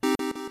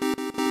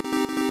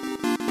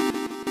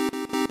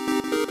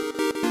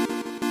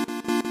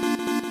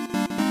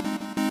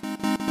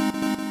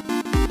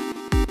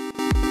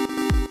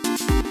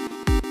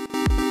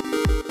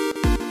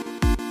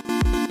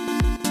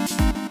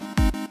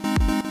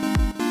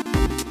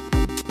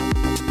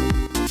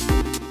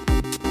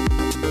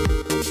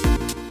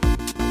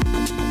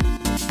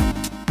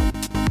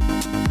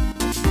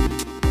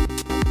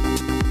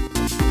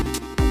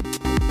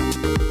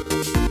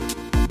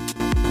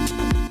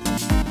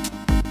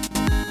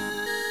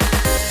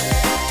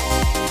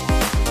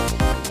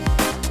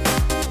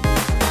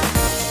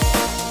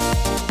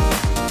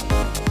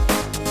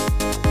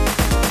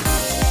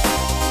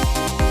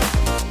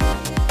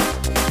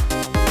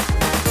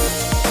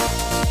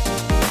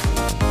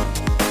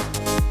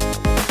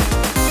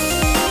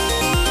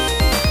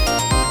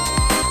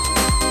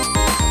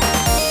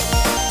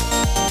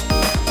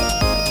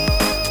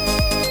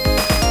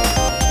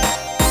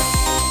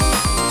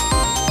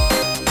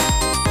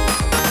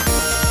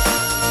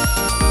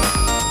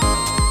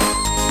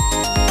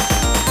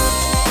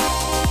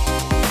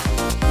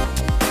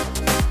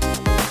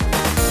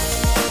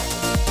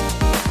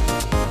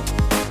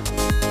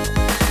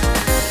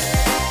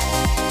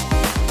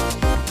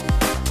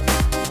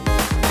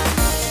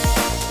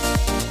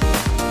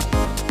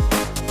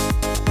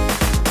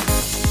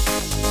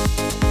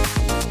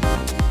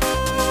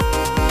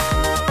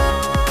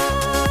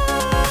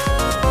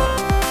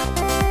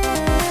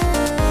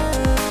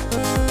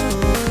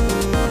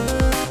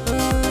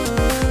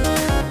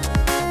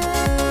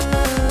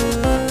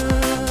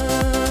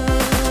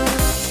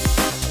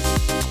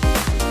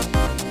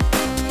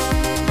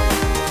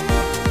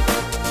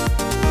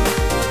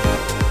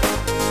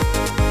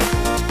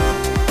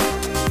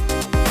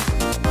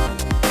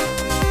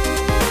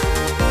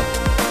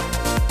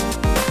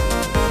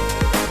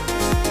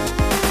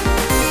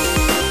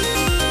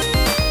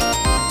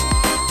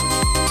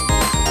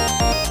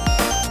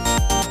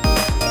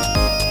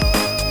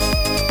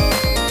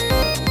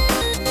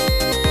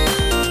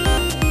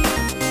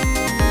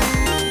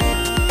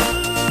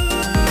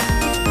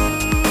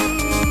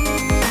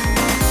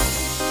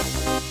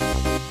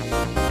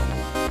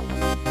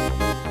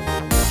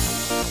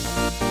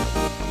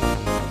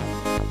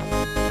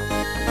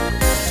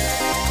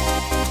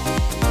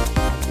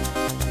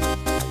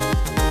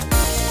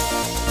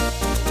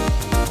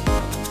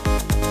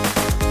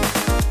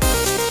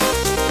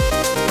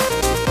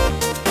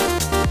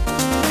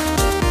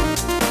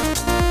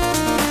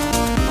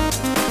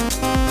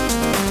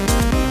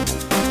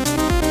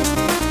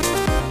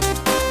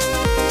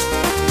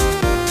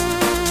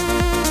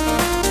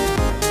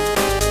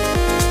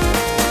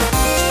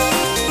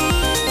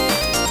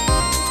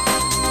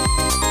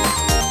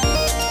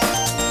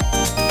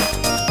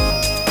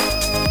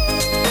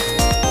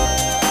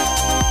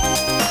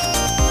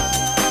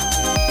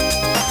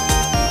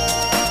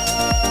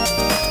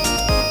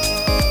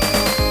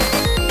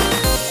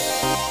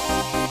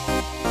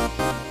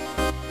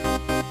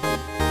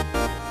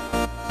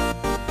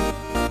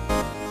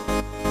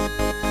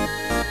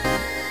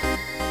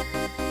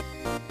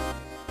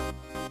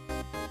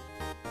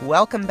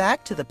 welcome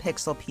back to the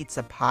Pixel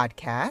Pizza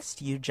podcast.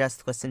 You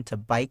just listened to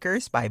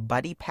Bikers by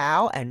Buddy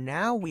Pal, and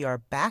now we are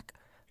back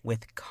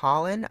with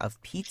Collin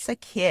of Pizza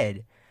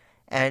Kid.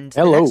 And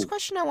Hello. The next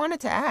question I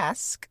wanted to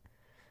ask,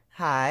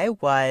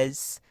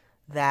 was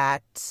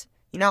that,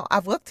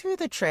 I've looked through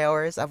the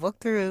trailers, I've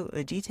looked through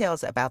the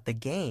details about the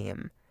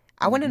game.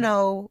 I want to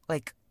know,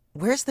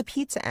 where's the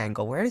pizza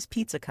angle? Where does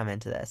pizza come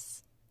into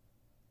this?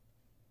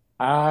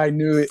 I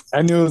knew it.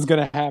 I knew it was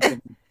going to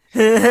happen.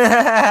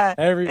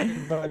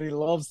 Everybody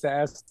loves to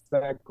ask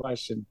that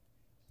question.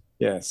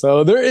 Yeah,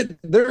 so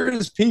there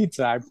is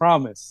pizza, I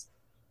promise.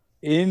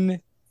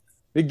 In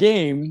the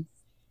game,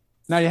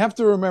 now you have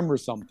to remember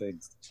something.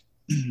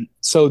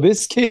 So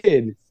this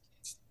kid,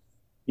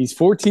 he's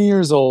 14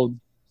 years old.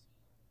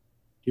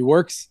 He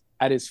works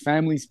at his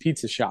family's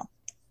pizza shop.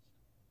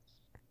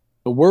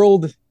 The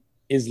world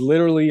is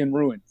literally in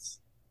ruins.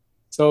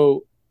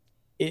 So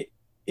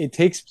it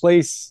takes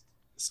place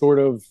sort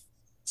of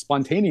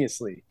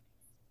spontaneously.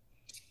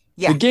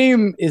 Yeah. The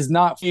game is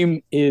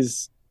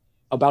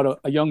about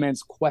a young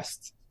man's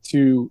quest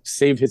to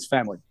save his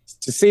family.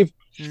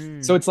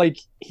 So it's like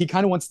he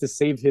kind of wants to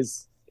save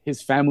his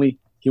family.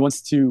 He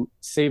wants to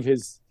save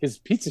his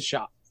pizza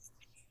shop.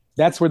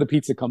 That's where the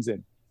pizza comes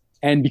in.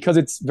 And because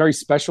it's very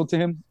special to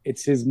him,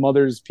 it's his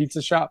mother's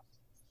pizza shop.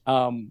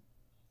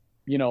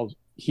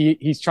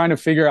 He's trying to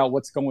figure out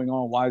what's going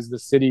on. Why is the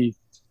city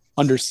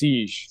under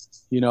siege?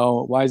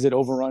 Why is it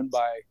overrun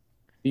by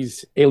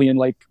these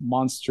alien-like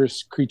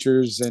monstrous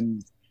creatures,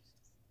 and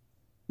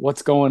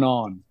what's going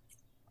on?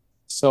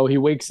 So he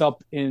wakes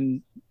up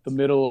in the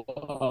middle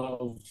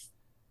of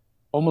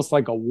almost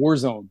like a war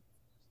zone.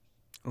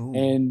 Ooh.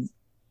 And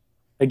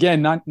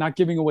again, not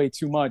giving away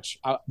too much,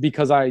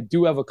 because I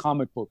do have a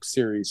comic book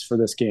series for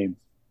this game.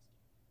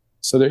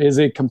 So there is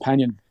a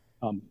companion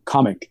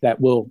comic that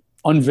will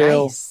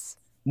unveil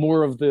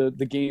more of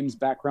the game's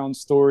background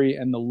story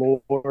and the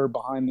lore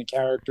behind the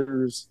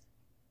characters.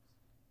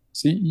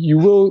 So you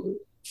will,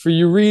 for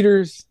your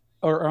readers,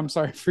 for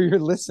your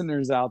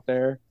listeners out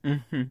there,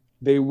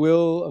 they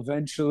will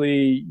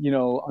eventually,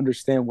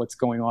 understand what's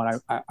going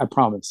on. I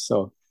promise.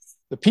 So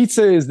the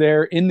pizza is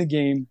there in the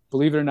game.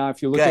 Believe it or not,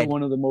 if you look at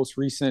one of the most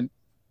recent,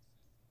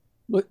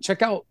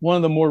 check out one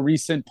of the more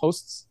recent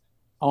posts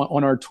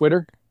on our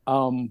Twitter.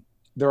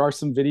 There are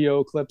some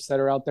video clips that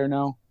are out there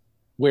now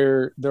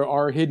where there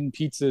are hidden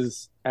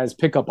pizzas as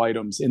pickup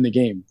items in the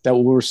game that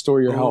will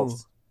restore your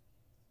health.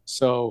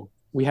 So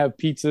we have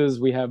pizzas,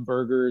 we have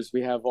burgers,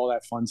 we have all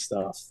that fun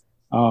stuff.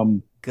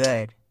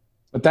 Good.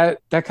 But that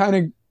kind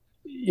of,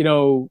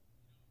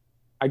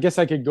 I guess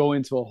I could go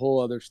into a whole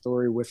other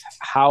story with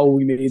how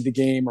we made the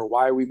game or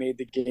why we made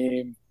the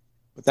game,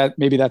 but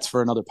maybe that's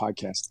for another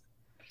podcast.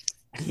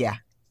 Yeah.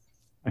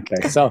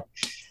 Okay. So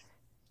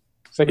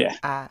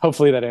yeah,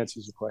 hopefully that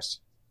answers your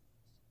question.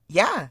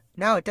 Yeah,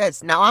 no, it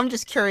does. Now I'm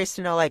just curious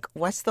to know,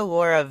 what's the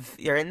lore of,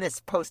 you're in this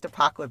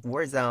post-apocalyptic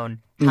war zone.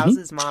 How's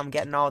his mom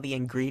getting all the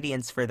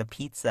ingredients for the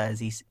pizza?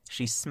 Is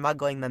she's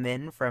smuggling them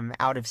in from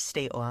out of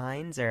state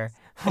lines, or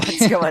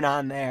what's going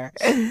on there?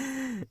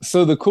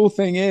 So the cool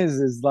thing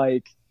is so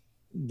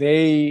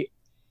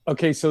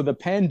the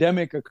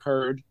pandemic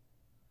occurred.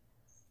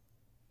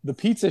 The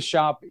pizza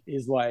shop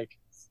is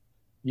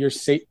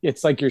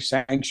it's like your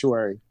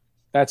sanctuary.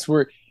 That's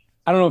where,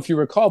 I don't know if you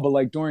recall,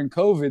 but during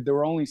COVID, there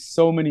were only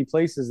so many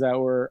places that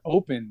were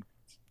open,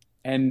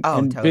 and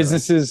totally.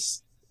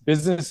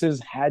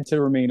 businesses had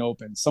to remain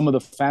open. Some of the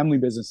family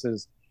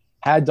businesses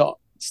had to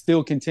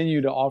still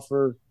continue to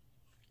offer,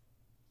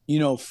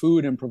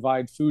 food and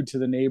provide food to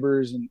the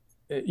neighbors and,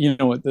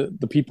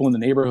 the people in the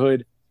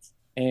neighborhood.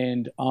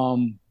 And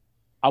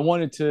I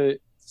wanted to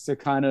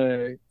kind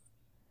of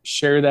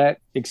share that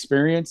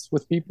experience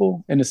with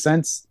people in a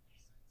sense.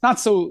 Not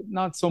so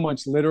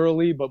much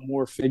literally, but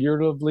more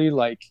figuratively,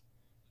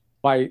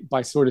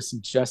 by sort of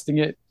suggesting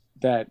it,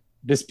 that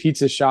this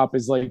pizza shop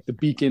is like the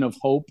beacon of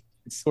hope.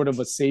 It's sort of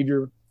a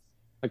savior,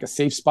 like a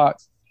safe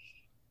spot.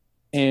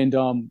 And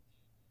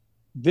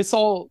this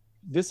all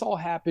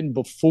happened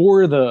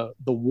before the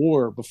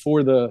war,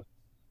 before the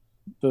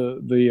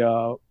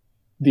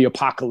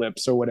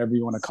apocalypse, or whatever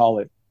you want to call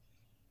it.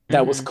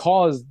 That was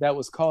caused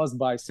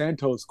by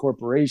Santos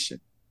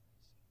Corporation.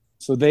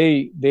 So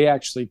they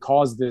actually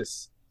caused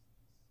this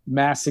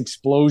mass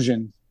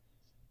explosion,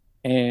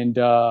 and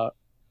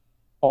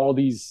all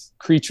these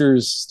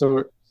creatures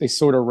they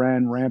sort of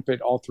ran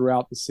rampant all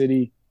throughout the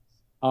city,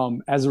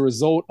 as a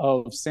result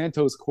of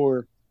Santos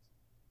Corp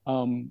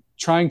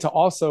trying to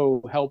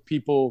also help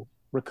people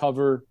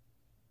recover.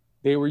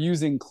 They were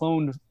using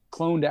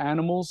cloned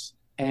animals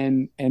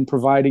and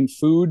providing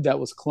food that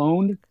was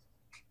cloned,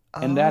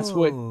 and that's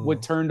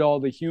what turned all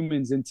the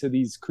humans into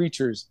these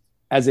creatures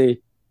as a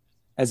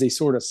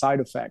sort of side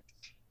effect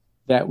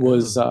that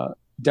was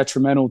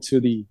detrimental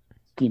to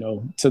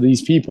to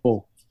these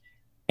people.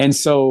 And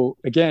so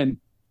again,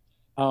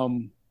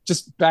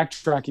 just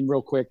backtracking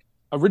real quick,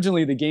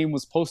 originally the game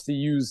was supposed to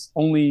use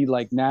only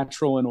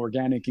natural and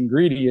organic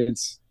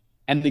ingredients,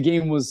 and the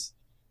game was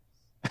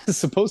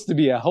supposed to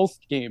be a health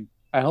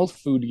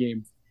food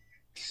game,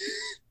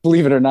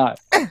 believe it or not.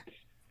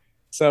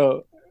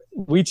 So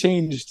we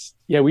changed,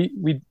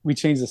 we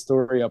changed the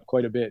story up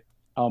quite a bit.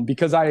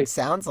 Because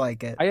Sounds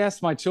like it. I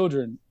asked my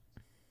children,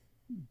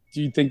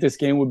 do you think this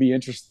game would be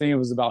interesting? It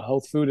was about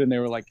health food, and they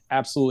were like,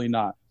 absolutely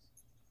not.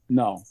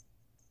 No.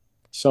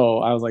 So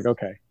I was like,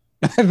 okay.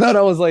 I thought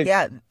I was like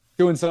Yeah,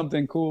 doing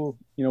something cool,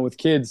 with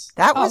kids.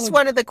 that I was was like,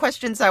 one of the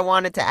questions I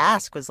wanted to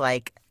ask was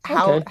like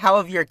okay. how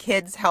have your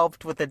kids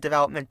helped with the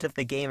development of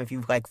the game if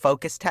you've like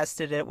focus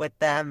tested it with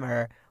them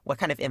or what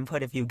kind of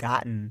input have you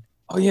gotten?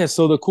 Oh yeah.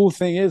 So the cool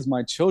thing is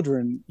my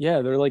children,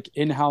 yeah, they're like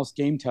in-house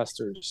game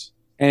testers.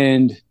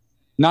 And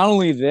not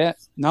only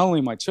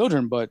my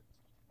children, but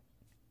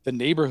the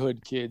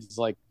neighborhood kids,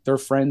 like their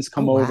friends Oh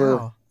come over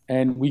wow.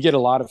 and we get a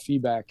lot of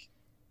feedback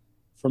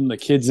from the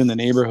kids in the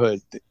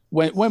neighborhood.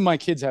 When my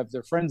kids have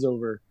their friends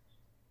over,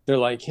 they're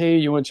like, "Hey,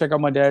 you want to check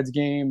out my dad's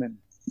game?" And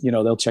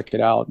they'll check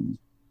it out and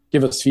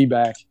give us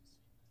feedback.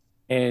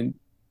 And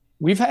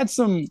we've had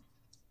some.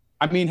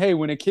 I mean, hey,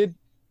 when a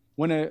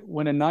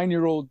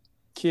 9-year-old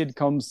kid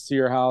comes to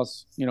your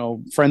house,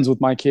 friends with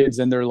my kids,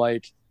 and they're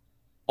like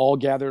all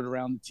gathered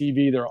around the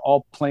TV, they're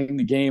all playing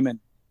the game, and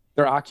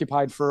they're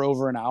occupied for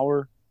over an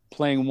hour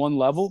playing one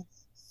level.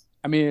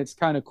 I mean, it's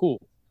kind of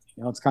cool.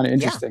 It's kind of Yeah,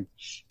 interesting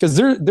because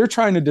they're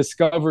trying to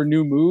discover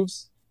new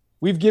moves.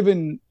 We've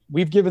given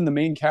the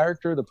main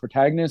character, the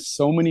protagonist,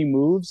 so many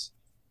moves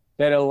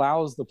that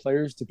allows the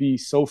players to be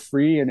so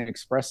free and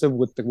expressive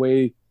with the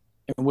way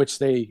in which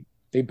they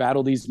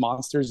battle these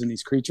monsters and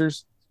these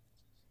creatures.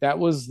 That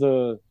was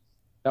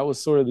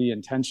sort of the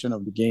intention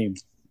of the game.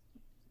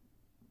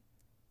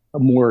 A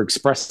more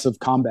expressive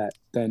combat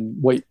than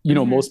what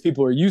hmm, most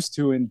people are used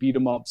to in beat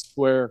 'em ups,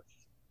 where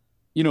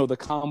the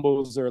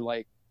combos are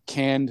like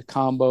canned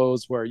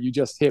combos where you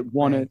just hit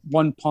right.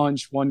 one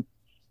punch, one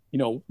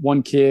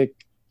kick,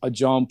 a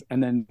jump,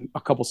 and then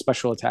a couple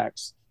special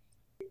attacks.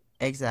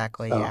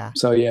 Exactly, So yeah.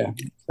 so yeah,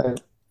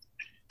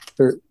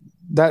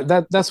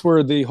 that that's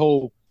where the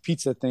whole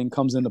pizza thing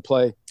comes into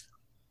play.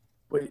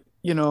 But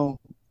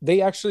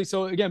they actually,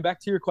 so again, back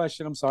to your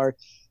question, I'm sorry.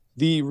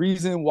 The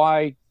reason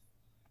why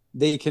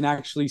they can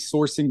actually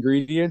source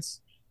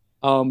ingredients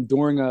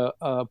during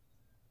a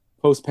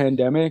post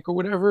pandemic or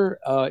whatever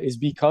is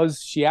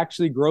because she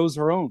actually grows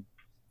her own.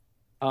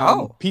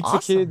 Oh, Pizza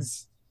awesome.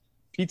 Kids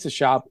Pizza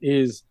Shop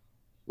is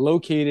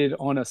located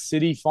on a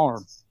city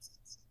farm.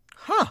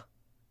 Huh.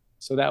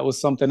 So that was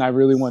something I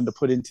really wanted to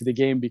put into the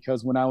game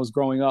because when I was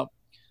growing up,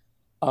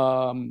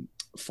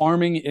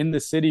 farming in the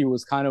city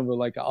was kind of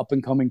like an up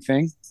and coming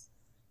thing.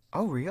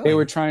 Oh, They were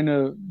really? trying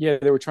to, yeah,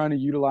 they were trying to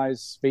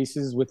utilize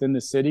spaces within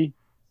the city,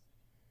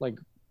 like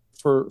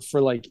for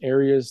like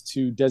areas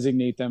to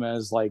designate them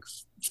as like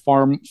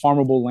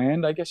farmable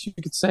land, I guess you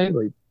could say.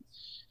 Like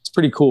it's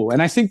pretty cool.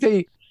 And I think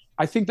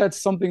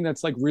that's something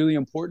that's like really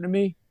important to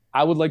me.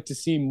 I would like to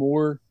see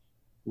more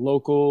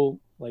local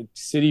like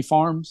city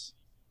farms,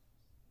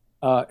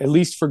 at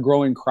least for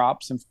growing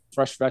crops and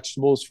fresh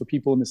vegetables for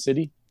people in the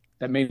city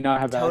that may not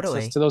have access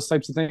Totally. to those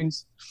types of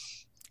things.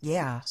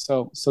 Yeah.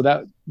 So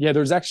that, yeah,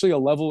 there's actually a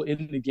level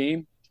in the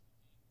game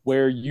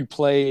where you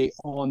play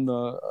on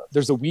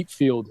there's a wheat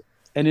field,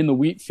 and in the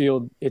wheat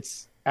field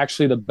it's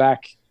actually the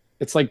back,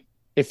 it's like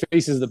it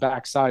faces the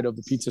back side of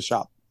the pizza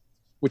shop,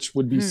 which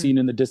would be Hmm. seen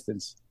in the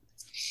distance.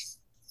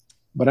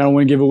 But I don't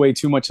want to give away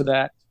too much of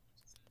that.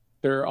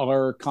 There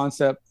are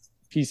concept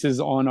pieces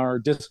on our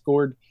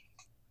Discord,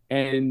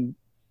 and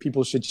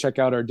people should check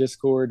out our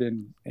Discord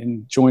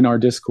and join our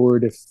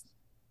Discord if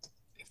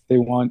they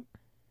want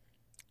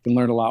and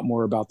learn a lot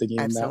more about the game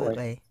that way.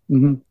 Absolutely.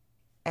 Mm-hmm.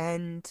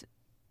 And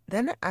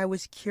then I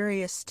was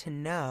curious to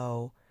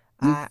know,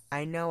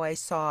 I know I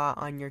saw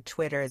on your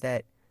Twitter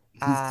that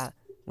uh,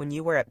 when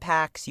you were at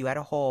PAX, you had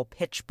a whole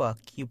pitch book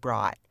you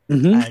brought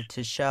Mm-hmm.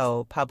 to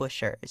show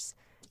publishers.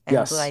 And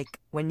Yes. like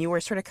when you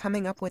were sort of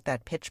coming up with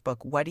that pitch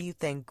book, what do you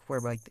think were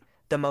like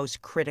the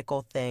most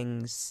critical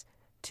things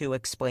to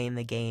explain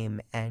the game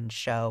and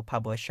show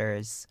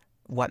publishers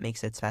what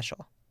makes it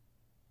special?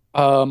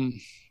 Um,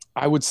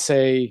 I would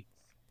say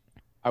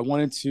I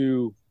wanted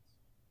to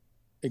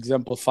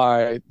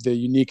exemplify the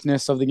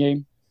uniqueness of the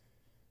game,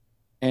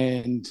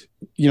 and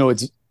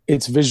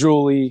it's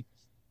visually,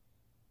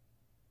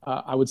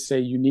 I would say,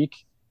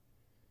 unique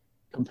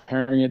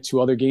comparing it to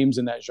other games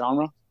in that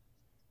genre.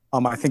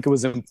 I think it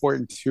was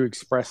important to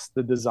express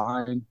the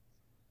design,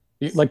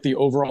 like the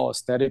overall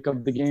aesthetic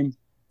of the game.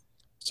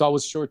 So I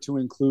was sure to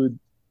include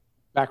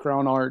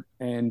background art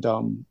and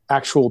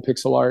actual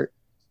pixel art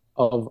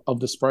of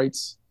the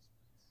sprites.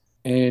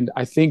 And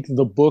I think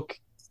the book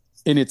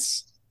in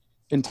its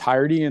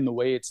entirety and the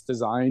way it's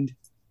designed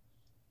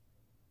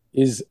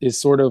is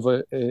sort of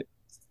an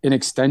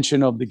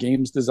extension of the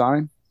game's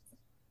design.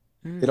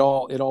 Hmm. It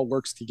all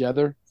works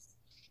together.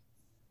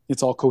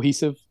 It's all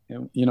cohesive,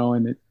 and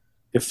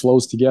it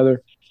flows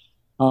together.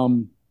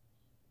 Um,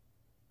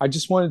 I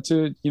just wanted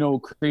to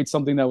create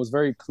something that was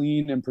very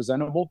clean and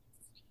presentable.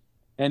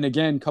 And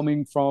again,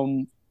 coming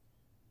from,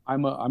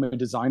 I'm a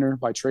designer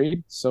by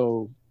trade,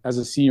 so as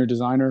a senior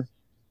designer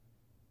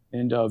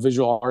and a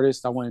visual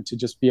artist, I wanted to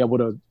just be able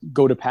to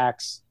go to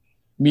PAX,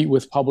 meet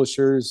with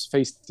publishers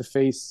face to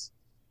face,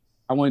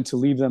 I wanted to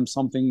leave them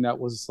something that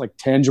was like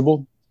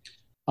tangible,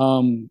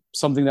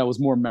 something that was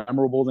more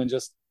memorable than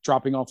just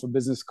dropping off a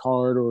business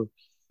card or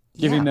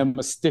giving Yeah, them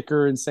a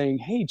sticker and saying,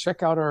 "Hey,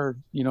 check out our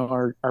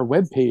our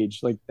web page."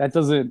 Like that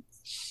doesn't.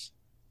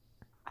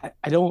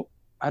 I don't.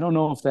 I don't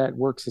know if that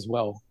works as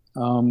well.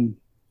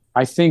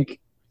 I think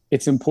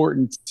it's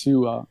important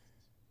to.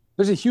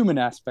 There's a human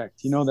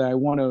aspect, that I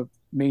want to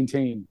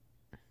maintain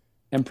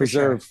and for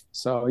sure. preserve.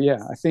 So yeah,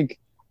 I think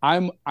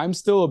I'm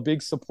still a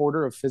big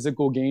supporter of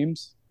physical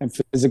games and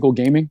physical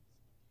gaming.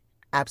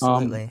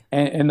 Absolutely.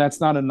 And that's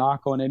not a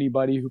knock on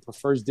anybody who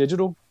prefers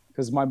digital,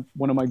 because my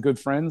one of my good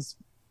friends,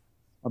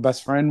 my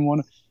best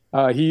friend,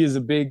 he is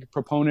a big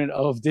proponent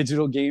of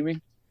digital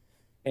gaming,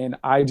 and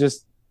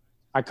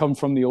I come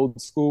from the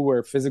old school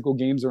where physical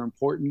games are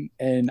important,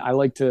 and I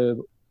like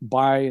to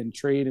buy and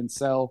trade and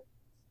sell,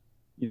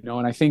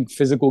 and I think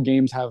physical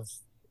games have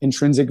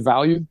intrinsic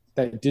value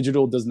that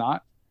digital does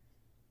not.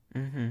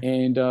 Mm-hmm.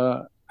 And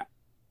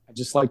I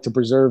just like to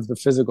preserve the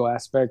physical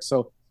aspect.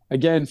 So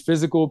again,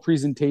 physical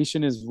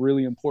presentation is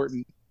really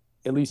important,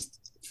 at least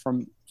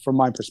from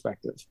my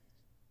perspective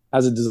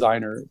as a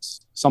designer.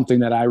 It's something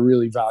that I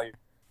really value.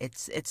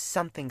 It's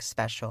something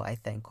special, I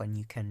think, when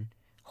you can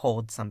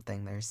hold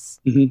something. There's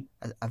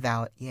Mm-hmm.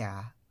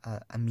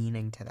 a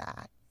meaning to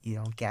that. You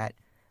don't get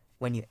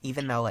when you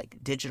even though like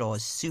digital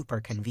is super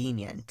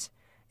convenient,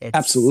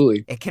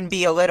 Absolutely. it can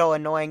be a little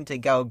annoying to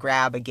go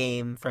grab a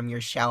game from your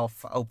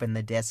shelf, open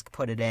the disc,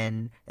 put it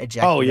in,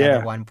 eject Oh the other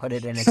yeah. one, put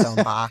it in its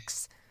own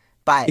box.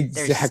 But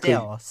there's Exactly.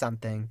 still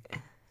something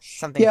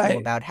Yeah, cool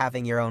about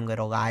having your own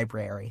little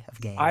library of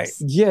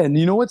games. yeah, and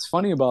you know what's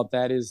funny about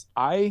that is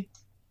I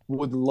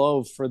would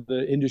love for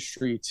the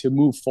industry to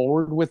move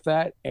forward with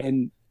that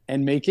and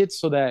make it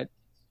so that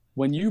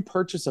when you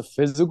purchase a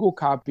physical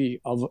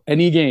copy of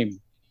any game,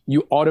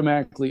 you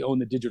automatically own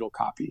the digital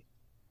copy,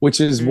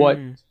 which is what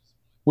Mm,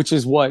 which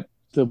is what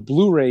the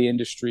Blu-ray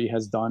industry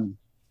has done.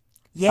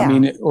 I yeah.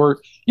 mean,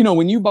 or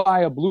when you buy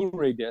a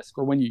Blu-ray disc,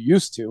 or when you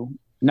used to,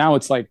 now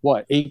it's like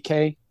what,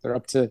 8K? They're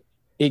up to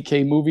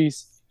 8K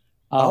movies.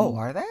 Oh, Um,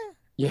 are they?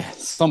 yeah,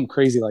 something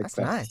crazy like That's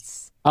that.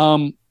 nuts.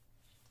 Um,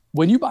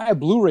 when you buy a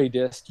Blu-ray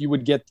disc, you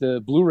would get the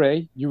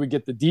Blu-ray, you would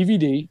get the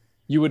DVD,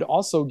 you would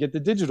also get the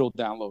digital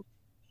download.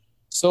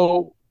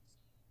 So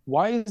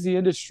why is the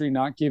industry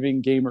not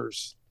giving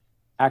gamers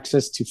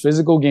access to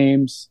physical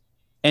games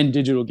and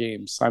digital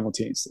games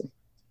simultaneously?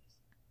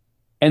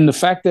 And the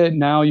fact that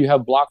now you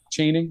have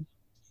blockchaining,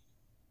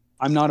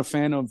 I'm not a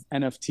fan of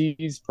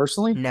NFTs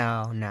personally.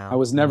 No, I no,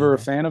 was me never a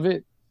neither. fan of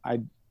it. I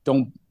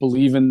don't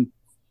believe in,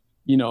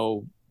 you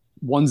know,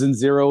 ones and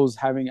zeros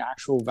having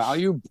actual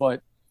value.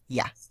 But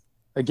Yeah.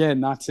 again,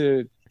 not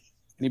to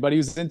anybody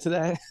who's into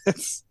that,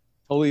 it's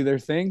totally their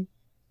thing.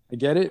 I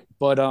get it.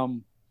 But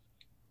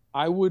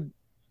I would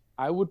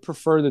I would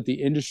prefer that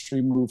the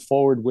industry move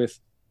forward with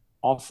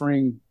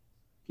offering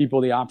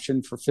people the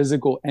option for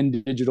physical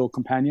and digital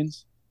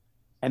companions,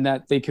 and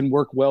that they can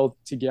work well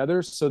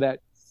together so that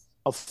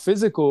a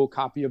physical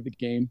copy of the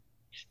game,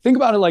 think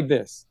about it like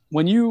this: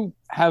 when you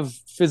have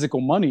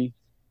physical money,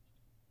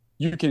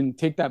 you can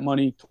take that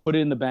money, put it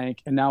in the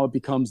bank, and now it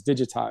becomes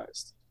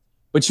digitized.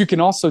 But you can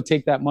also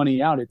take that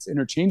money out, it's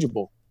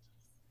interchangeable.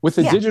 With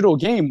a Yeah. digital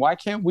game, why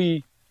can't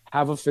we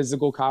have a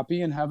physical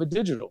copy and have a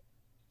digital?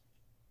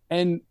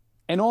 And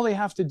all they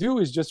have to do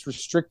is just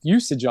restrict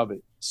usage of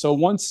it. So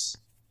once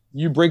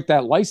you break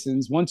that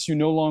license, once you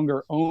no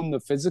longer own the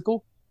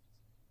physical,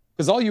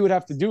 because all you would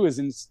have to do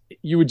is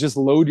you would just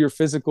load your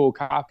physical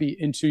copy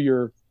into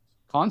your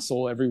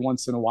console every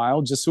once in a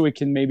while, just so it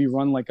can maybe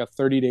run like a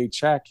 30-day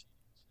check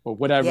or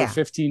whatever, Yeah.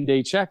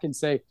 15-day check, and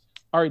say,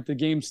 all right, the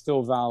game's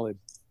still valid.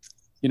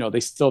 They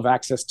still have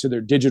access to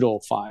their digital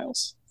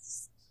files.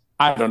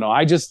 I don't know.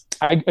 I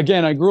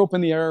grew up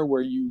in the era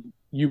where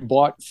you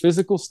bought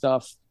physical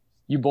stuff.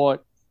 You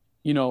bought,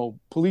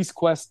 Police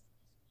Quest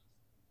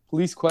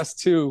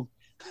 2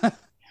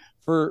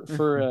 for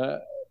for Mhm. uh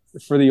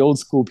for the old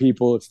school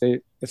people,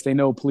 if they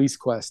know Police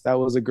Quest. That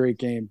was a great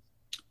game.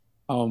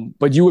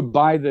 But you would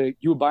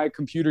buy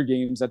computer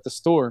games at the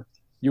store.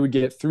 You would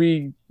get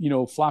three,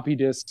 floppy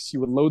disks. You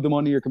would load them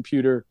onto your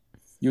computer.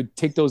 You would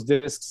take those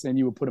disks and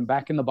you would put them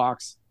back in the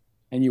box,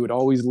 and you would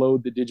always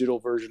load the digital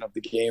version of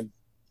the game.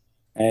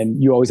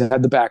 And you always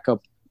had the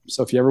backup.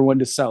 So if you ever wanted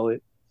to sell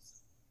it,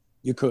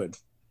 you could.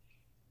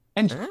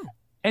 And Oh.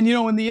 in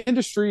the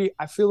industry,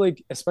 I feel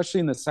like,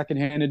 especially in the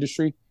secondhand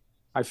industry,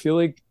 I feel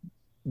like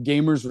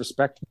gamers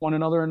respect one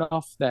another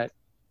enough that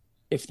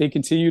if they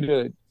continue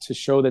to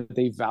show that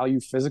they value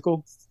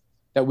physical,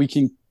 that we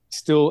can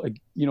still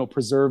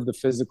preserve the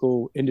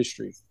physical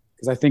industry,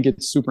 because I think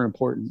it's super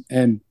important.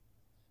 And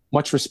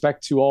much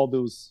respect to all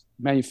those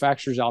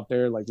manufacturers out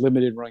there like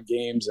Limited Run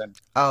Games and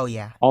Oh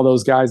yeah, all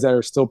those guys that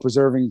are still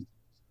preserving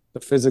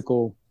the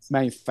physical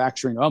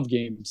manufacturing of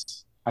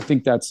games. I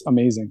think that's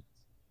amazing,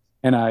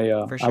 and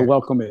for I sure.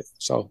 welcome it.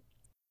 So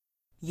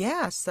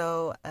Yeah,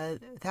 so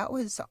that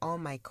was all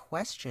my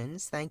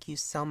questions. Thank you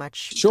so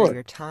much for sure,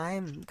 your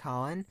time,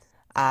 Colin.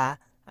 Uh,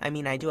 I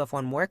mean, I do have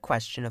one more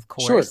question, of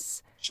sure.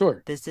 course.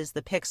 Sure. This is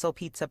the Pixel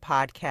Pizza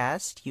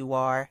podcast. You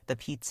are the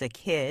pizza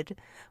kid.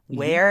 Hmm.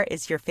 Where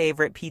is your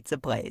favorite pizza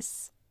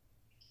place?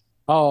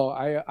 Oh,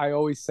 I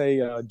always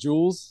say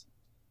Jules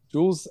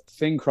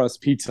thin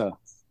crust pizza,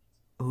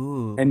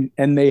 Ooh.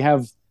 and they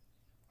have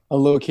a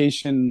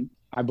location,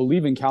 I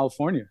believe, in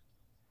California.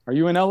 Are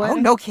you in Oh, LA?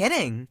 no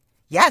kidding.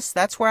 Yes,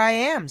 that's where I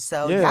am.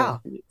 So, Yeah,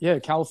 yeah. yeah,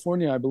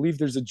 California. I believe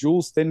there's a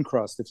Jules thin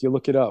crust if you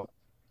look it up.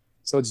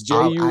 So it's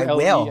I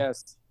will.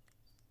 Jules.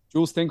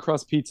 Jules thin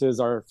crust pizza is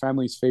our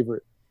family's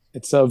favorite.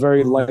 It's a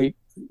very Ooh. light,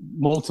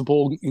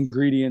 multiple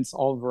ingredients,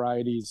 all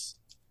varieties,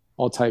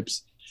 all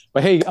types.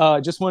 But hey,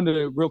 just wanted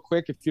to real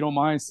quick, if you don't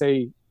mind,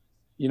 say,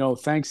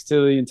 thanks to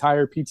the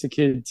entire Pizza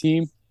Kid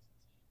team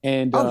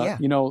and Oh, yeah.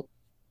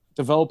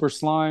 developer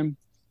Slime,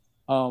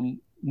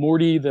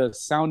 Morty, the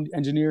sound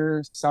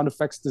engineer, sound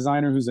effects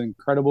designer, who's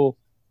incredible,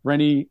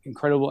 Rennie,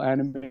 incredible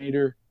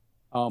animator,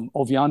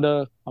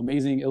 Ovianda,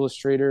 amazing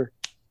illustrator,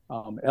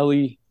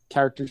 Ellie,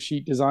 character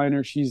sheet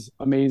designer, she's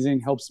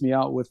amazing, helps me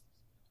out with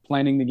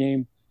planning the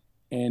game,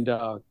 and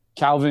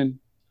Calvin,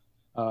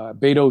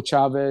 Beto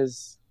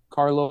Chavez,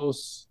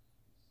 Carlos,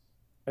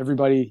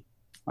 everybody,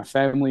 my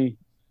family.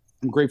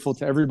 I'm grateful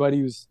to everybody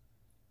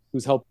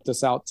who's helped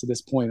us out to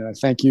this point, and I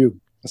thank you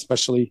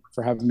especially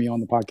for having me on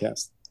the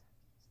podcast.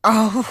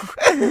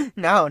 Oh,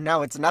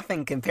 no, it's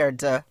nothing compared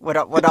to what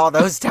all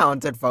those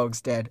talented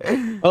folks did.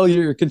 Oh,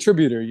 you're a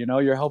contributor.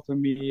 You're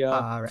helping me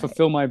All right.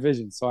 fulfill my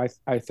vision. So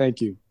I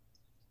thank you.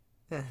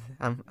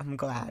 I'm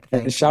glad. And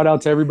Thank you. shout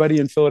out to everybody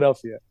in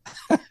Philadelphia.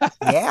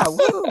 Yeah,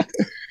 woo.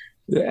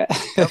 Yeah,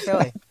 Go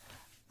Philly.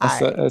 All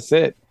right. that's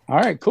it. All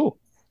right, cool.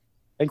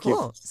 Thank you.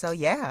 Cool. So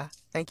yeah,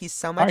 thank you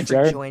so All much right, for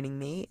Jared. joining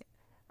me.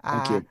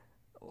 Thank Uh, you.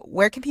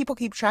 where can people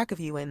keep track of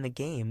you in the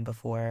game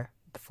before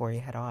you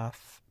head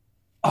off?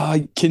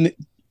 Can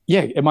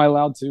Yeah, am I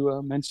allowed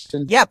to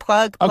mention? Yeah,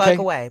 plug Okay.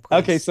 away,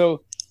 Okay, please.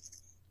 so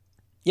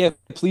yeah,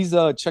 please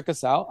check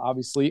us out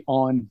obviously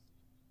on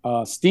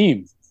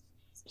Steam.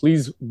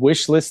 Please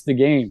wish list the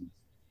game.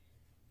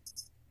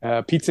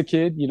 Pizza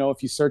Kid,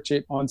 if you search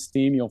it on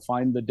Steam, you'll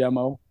find the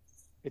demo.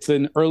 It's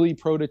an early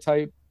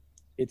prototype.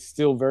 It's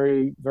still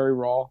very, very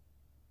raw.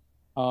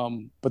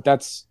 But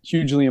that's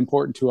hugely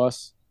important to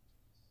us.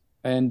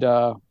 And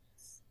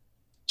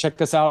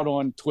check us out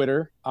on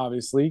Twitter,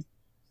 obviously,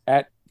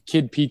 at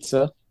Kid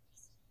Pizza.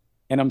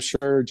 And I'm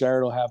sure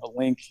Jared will have a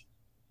link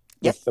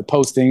Yep. with the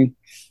posting.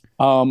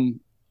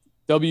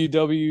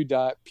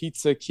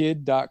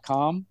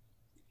 www.pizzakid.com.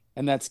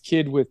 And that's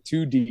kid with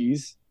two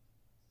D's.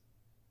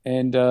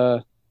 And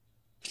I'm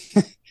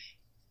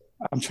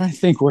trying to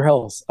think where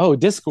else. Oh,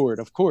 Discord,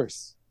 of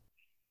course.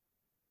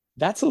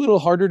 That's a little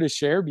harder to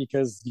share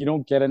because you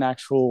don't get an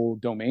actual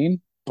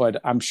domain.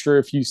 But I'm sure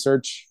if you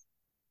search,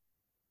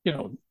 you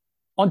know,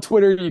 on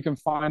Twitter, you can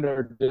find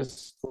our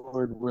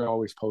Discord. We're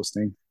always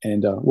posting,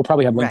 and we'll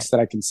probably have links Right.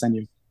 that I can send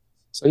you.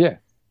 So yeah,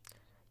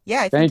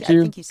 Yeah, thank I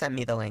you. think you sent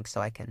me the link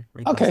so I can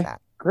repost Okay,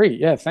 that. great.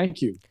 Yeah,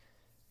 thank you.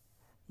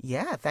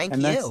 Yeah, thank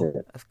And that's you.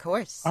 it. Of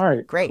course. All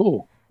right, Great.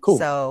 cool, cool.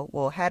 So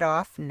we'll head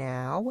off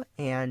now,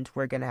 and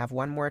we're gonna have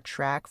one more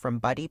track from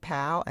Buddy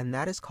Pal, and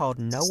that is called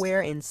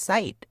Nowhere in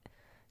Sight.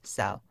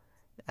 So,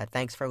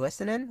 thanks for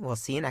listening. We'll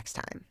see you next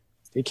time.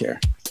 Take care.